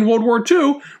have during World War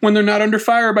II when they're not under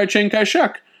fire by Chiang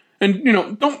Kai-shek. And,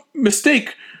 don't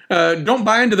don't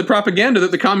buy into the propaganda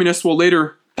that the communists will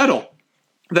later peddle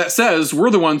that says we're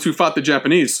the ones who fought the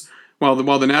Japanese while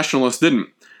the nationalists didn't.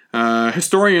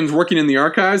 Historians working in the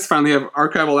archives finally have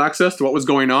archival access to what was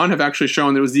going on, have actually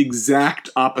shown that it was the exact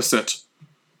opposite.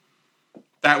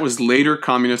 That was later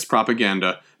communist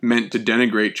propaganda meant to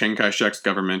denigrate Chiang Kai-shek's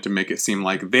government and make it seem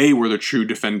like they were the true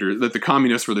defenders, that the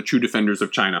communists were the true defenders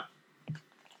of China.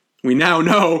 We now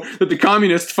know that the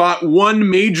communists fought one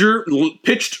major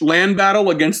pitched land battle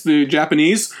against the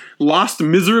Japanese, lost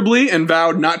miserably, and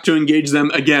vowed not to engage them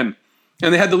again.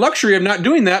 And they had the luxury of not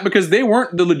doing that because they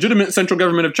weren't the legitimate central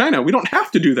government of China. We don't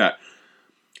have to do that.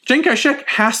 Chiang Kai-shek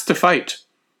has to fight.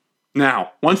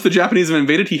 Now, once the Japanese have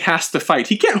invaded, he has to fight.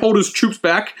 He can't hold his troops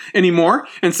back anymore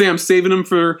and say, I'm saving them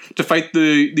to fight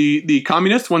the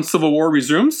communists once civil war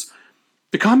resumes.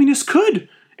 The communists could,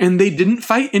 and they didn't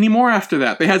fight anymore after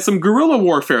that. They had some guerrilla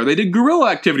warfare. They did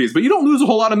guerrilla activities, but you don't lose a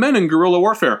whole lot of men in guerrilla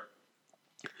warfare.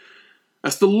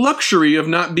 That's the luxury of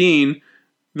not being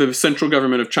the central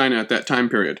government of China at that time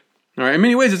period. All right, in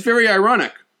many ways, it's very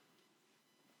ironic.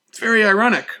 It's very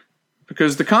ironic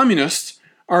because the communists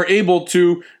are able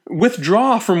to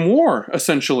withdraw from war,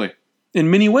 essentially, in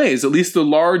many ways, at least the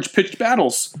large pitched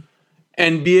battles,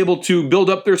 and be able to build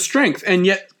up their strength, and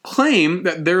yet claim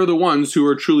that they're the ones who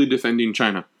are truly defending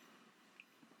China.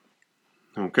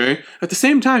 Okay? At the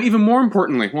same time, even more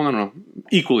importantly,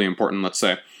 equally important, let's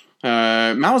say,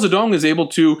 Mao Zedong is able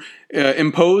to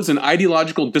impose an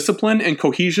ideological discipline and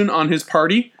cohesion on his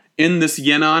party in this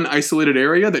Yan'an isolated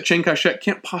area that Chiang Kai-shek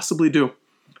can't possibly do.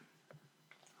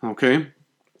 Okay?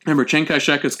 Remember, Chiang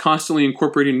Kai-shek is constantly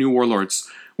incorporating new warlords.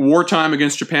 Wartime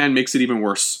against Japan makes it even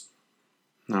worse.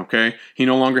 Okay? He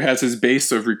no longer has his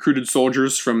base of recruited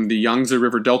soldiers from the Yangtze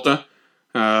River Delta.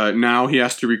 Now he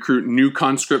has to recruit new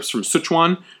conscripts from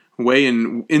Sichuan, way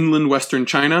in inland western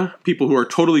China, people who are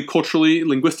totally culturally,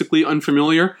 linguistically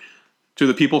unfamiliar to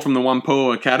the people from the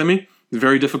Whampoa Academy. It's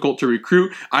very difficult to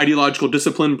recruit. Ideological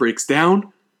discipline breaks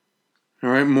down. All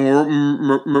right,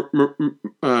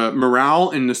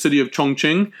 morale in the city of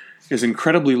Chongqing is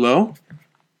incredibly low.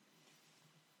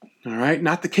 All right,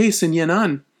 not the case in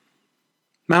Yan'an.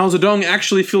 Mao Zedong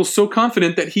actually feels so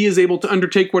confident that he is able to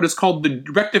undertake what is called the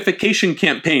rectification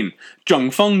campaign,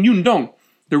 Zhengfeng Yundong.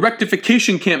 The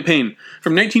rectification campaign.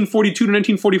 From 1942 to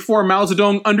 1944, Mao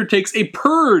Zedong undertakes a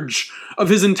purge of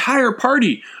his entire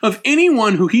party, of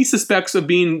anyone who he suspects of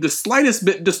being the slightest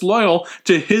bit disloyal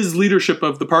to his leadership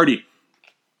of the party,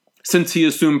 since he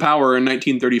assumed power in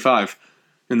 1935,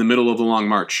 in the middle of the Long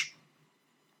March.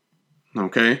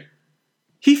 Okay?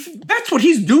 That's what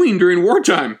he's doing during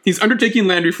wartime. He's undertaking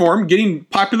land reform, getting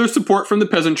popular support from the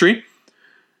peasantry,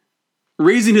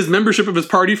 raising his membership of his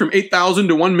party from 8,000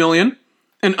 to 1 million,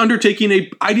 and undertaking an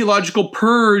ideological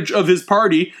purge of his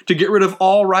party to get rid of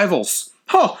all rivals.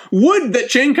 Would that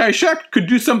Chiang Kai-shek could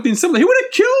do something similar. He would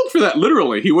have killed for that,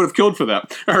 literally. He would have killed for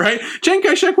that, all right? Chiang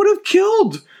Kai-shek would have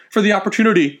killed for the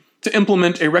opportunity to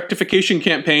implement a rectification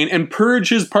campaign and purge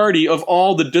his party of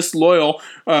all the disloyal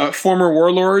former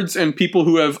warlords and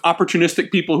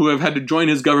opportunistic people who have had to join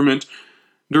his government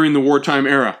during the wartime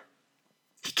era.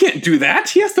 He can't do that.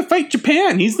 He has to fight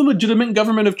Japan. He's the legitimate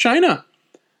government of China.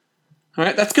 All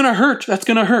right, that's going to hurt. That's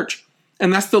going to hurt.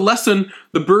 And that's the lesson,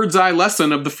 the bird's eye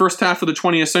lesson of the first half of the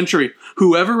 20th century.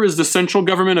 Whoever is the central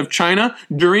government of China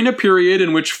during a period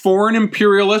in which foreign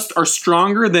imperialists are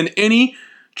stronger than any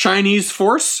Chinese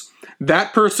force,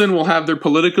 that person will have their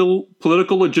political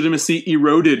legitimacy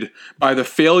eroded by the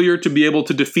failure to be able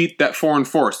to defeat that foreign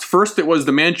force. First, it was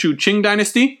the Manchu Qing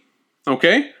dynasty,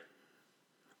 okay?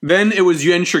 Then it was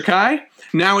Yuan Shikai.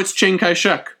 Now it's Chiang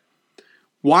Kai-shek.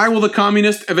 Why will the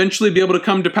communists eventually be able to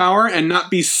come to power and not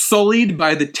be sullied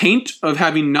by the taint of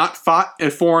having not fought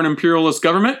a foreign imperialist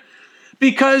government?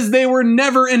 Because they were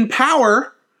never in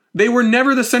power. They were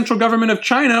never the central government of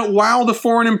China while the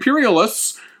foreign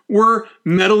imperialists were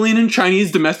meddling in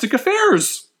Chinese domestic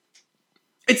affairs.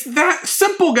 It's that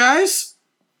simple, guys.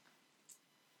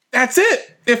 That's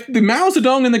it. If the Mao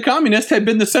Zedong and the communists had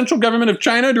been the central government of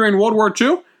China during World War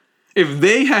II, if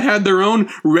they had had their own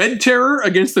Red Terror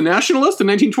against the nationalists in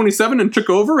 1927 and took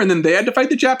over, and then they had to fight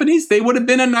the Japanese, they would have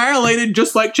been annihilated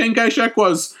just like Chiang Kai-shek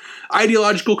was.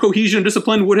 Ideological cohesion and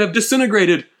discipline would have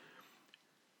disintegrated.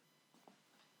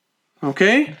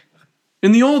 Okay?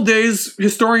 In the old days,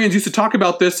 historians used to talk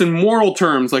about this in moral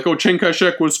terms, like, oh, Chiang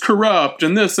Kai-shek was corrupt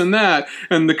and this and that,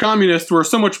 and the communists were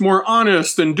so much more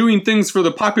honest and doing things for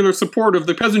the popular support of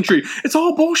the peasantry. It's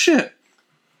all bullshit.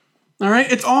 All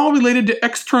right? It's all related to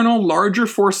external, larger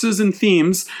forces and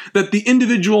themes that the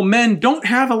individual men don't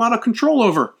have a lot of control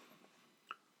over.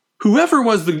 Whoever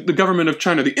was the government of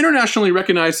China, the internationally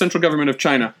recognized central government of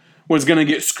China, was going to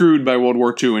get screwed by World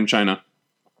War II in China.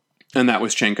 And that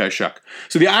was Chiang Kai-shek.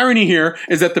 So the irony here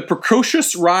is that the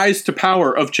precocious rise to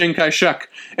power of Chiang Kai-shek,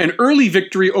 an early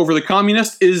victory over the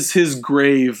communists, is his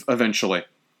grave eventually.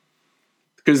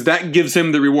 Because that gives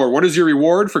him the reward. What is your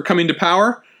reward for coming to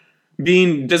power?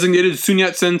 Being designated Sun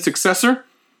Yat-sen's successor?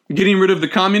 Getting rid of the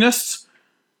communists?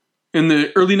 In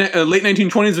the late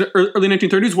 1920s, early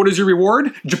 1930s, what is your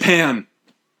reward? Japan.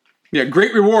 Yeah,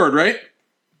 great reward, right?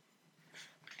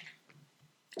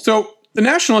 So the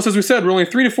nationalists, as we said, were only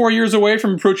 3 to 4 years away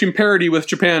from approaching parity with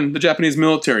Japan, the Japanese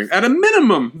military. At a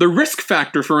minimum, the risk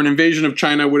factor for an invasion of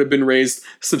China would have been raised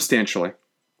substantially.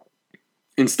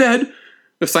 Instead,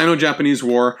 the Sino-Japanese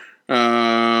War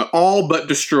all but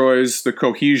destroys the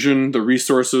cohesion, the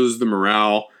resources, the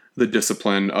morale, the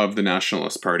discipline of the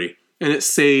Nationalist Party. And it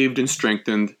saved and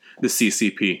strengthened the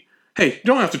CCP. Hey, you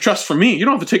don't have to trust from me. You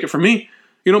don't have to take it from me.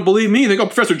 You don't believe me? Think, oh,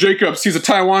 Professor Jacobs, he's a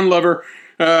Taiwan lover.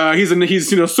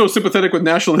 He's so sympathetic with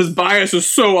national. His bias is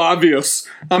so obvious.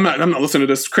 I'm not listening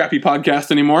to this crappy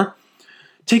podcast anymore.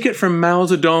 Take it from Mao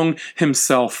Zedong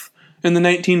himself in the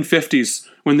 1950s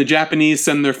when the Japanese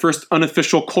send their first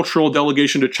unofficial cultural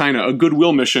delegation to China, a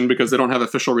goodwill mission because they don't have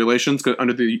official relations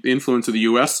under the influence of the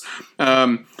U.S.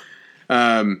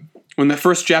 When the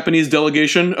first Japanese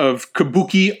delegation of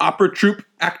kabuki opera troupe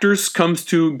actors comes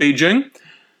to Beijing,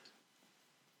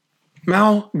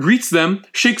 Mao greets them,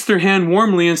 shakes their hand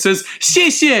warmly, and says, "Xie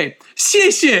xie, xie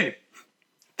xie.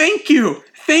 Thank you,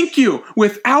 thank you.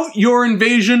 Without your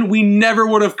invasion, we never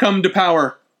would have come to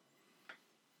power."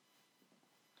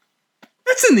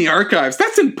 That's in the archives.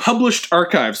 That's in published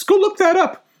archives. Go look that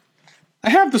up. I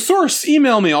have the source.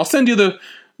 Email me. I'll send you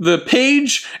the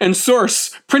page and source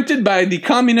printed by the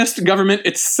communist government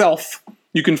itself.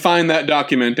 You can find that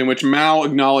document in which Mao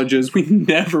acknowledges we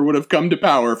never would have come to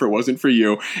power if it wasn't for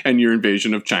you and your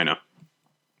invasion of China.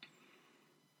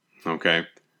 Okay.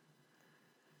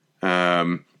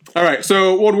 All right,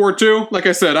 so World War II, like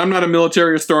I said, I'm not a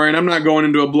military historian. I'm not going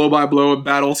into a blow-by-blow of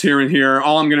battles here and here.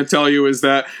 All I'm going to tell you is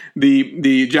that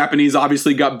the Japanese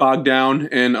obviously got bogged down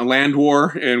in a land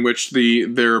war in which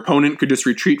their opponent could just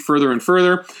retreat further and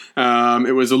further.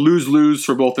 It was a lose-lose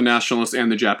for both the nationalists and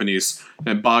the Japanese.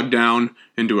 It bogged down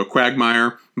into a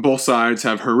quagmire. Both sides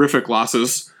have horrific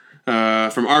losses.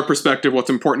 From our perspective, what's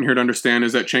important here to understand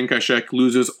is that Chiang Kai-shek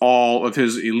loses all of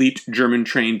his elite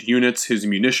German-trained units, his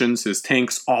munitions, his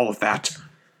tanks, all of that.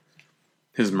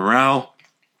 His morale.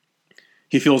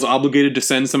 He feels obligated to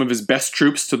send some of his best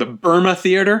troops to the Burma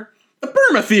Theater. The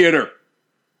Burma Theater!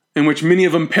 In which many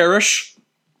of them perish.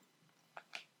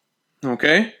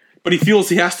 Okay? But he feels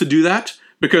he has to do that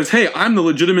because, hey, I'm the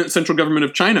legitimate central government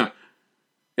of China.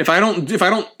 If I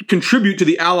don't contribute to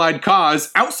the Allied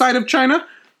cause outside of China,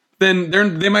 then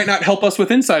they might not help us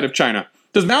with inside of China.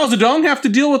 Does Mao Zedong have to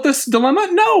deal with this dilemma?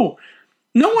 No.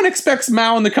 No one expects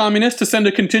Mao and the communists to send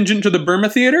a contingent to the Burma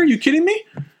Theater. Are you kidding me?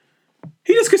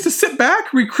 He just gets to sit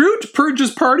back, recruit, purge his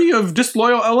party of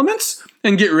disloyal elements,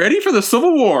 and get ready for the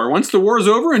Civil War. Once the war's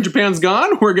over and Japan's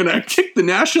gone, we're going to kick the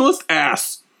nationalist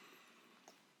ass.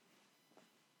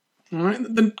 All right?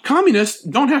 The communists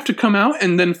don't have to come out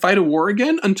and then fight a war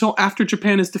again until after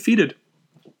Japan is defeated.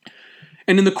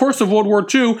 And in the course of World War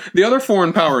II, the other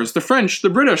foreign powers, the French, the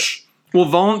British, will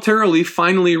voluntarily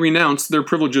finally renounce their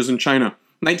privileges in China.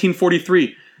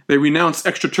 1943, they renounce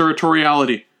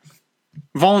extraterritoriality.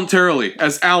 Voluntarily,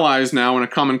 as allies now in a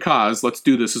common cause, let's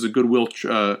do this as a goodwill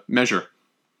measure.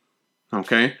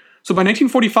 Okay? So by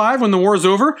 1945, when the war is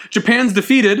over, Japan's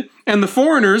defeated, and the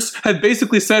foreigners had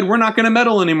basically said, we're not going to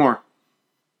meddle anymore.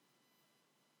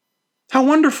 How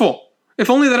wonderful! If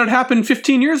only that had happened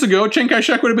 15 years ago, Chiang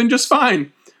Kai-shek would have been just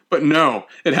fine. But no,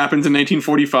 it happens in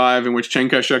 1945, in which Chiang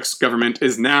Kai-shek's government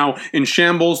is now in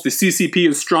shambles. The CCP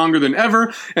is stronger than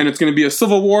ever, and it's going to be a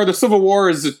civil war. The civil war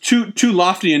is too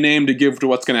lofty a name to give to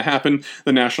what's going to happen.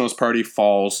 The Nationalist Party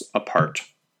falls apart.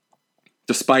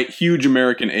 Despite huge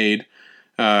American aid,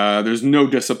 there's no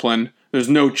discipline. There's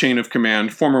no chain of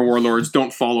command. Former warlords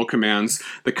don't follow commands.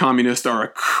 The communists are a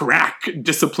crack,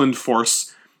 disciplined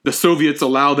force. The Soviets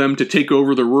allow them to take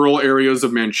over the rural areas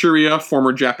of Manchuria,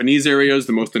 former Japanese areas,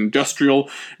 the most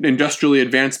industrially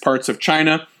advanced parts of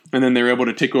China, and then they're able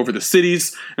to take over the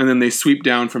cities, and then they sweep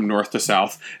down from north to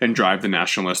south and drive the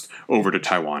nationalists over to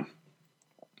Taiwan.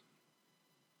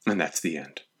 And that's the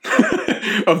end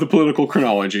of the political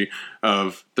chronology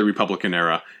of the Republican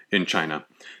era in China.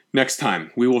 Next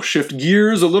time, we will shift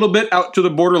gears a little bit out to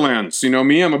the borderlands. You know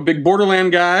me, I'm a big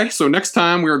borderland guy, so next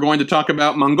time we are going to talk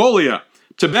about Mongolia,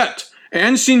 Tibet,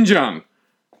 and Xinjiang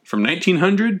from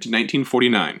 1900 to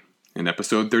 1949 in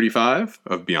episode 35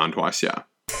 of Beyond Huaxia.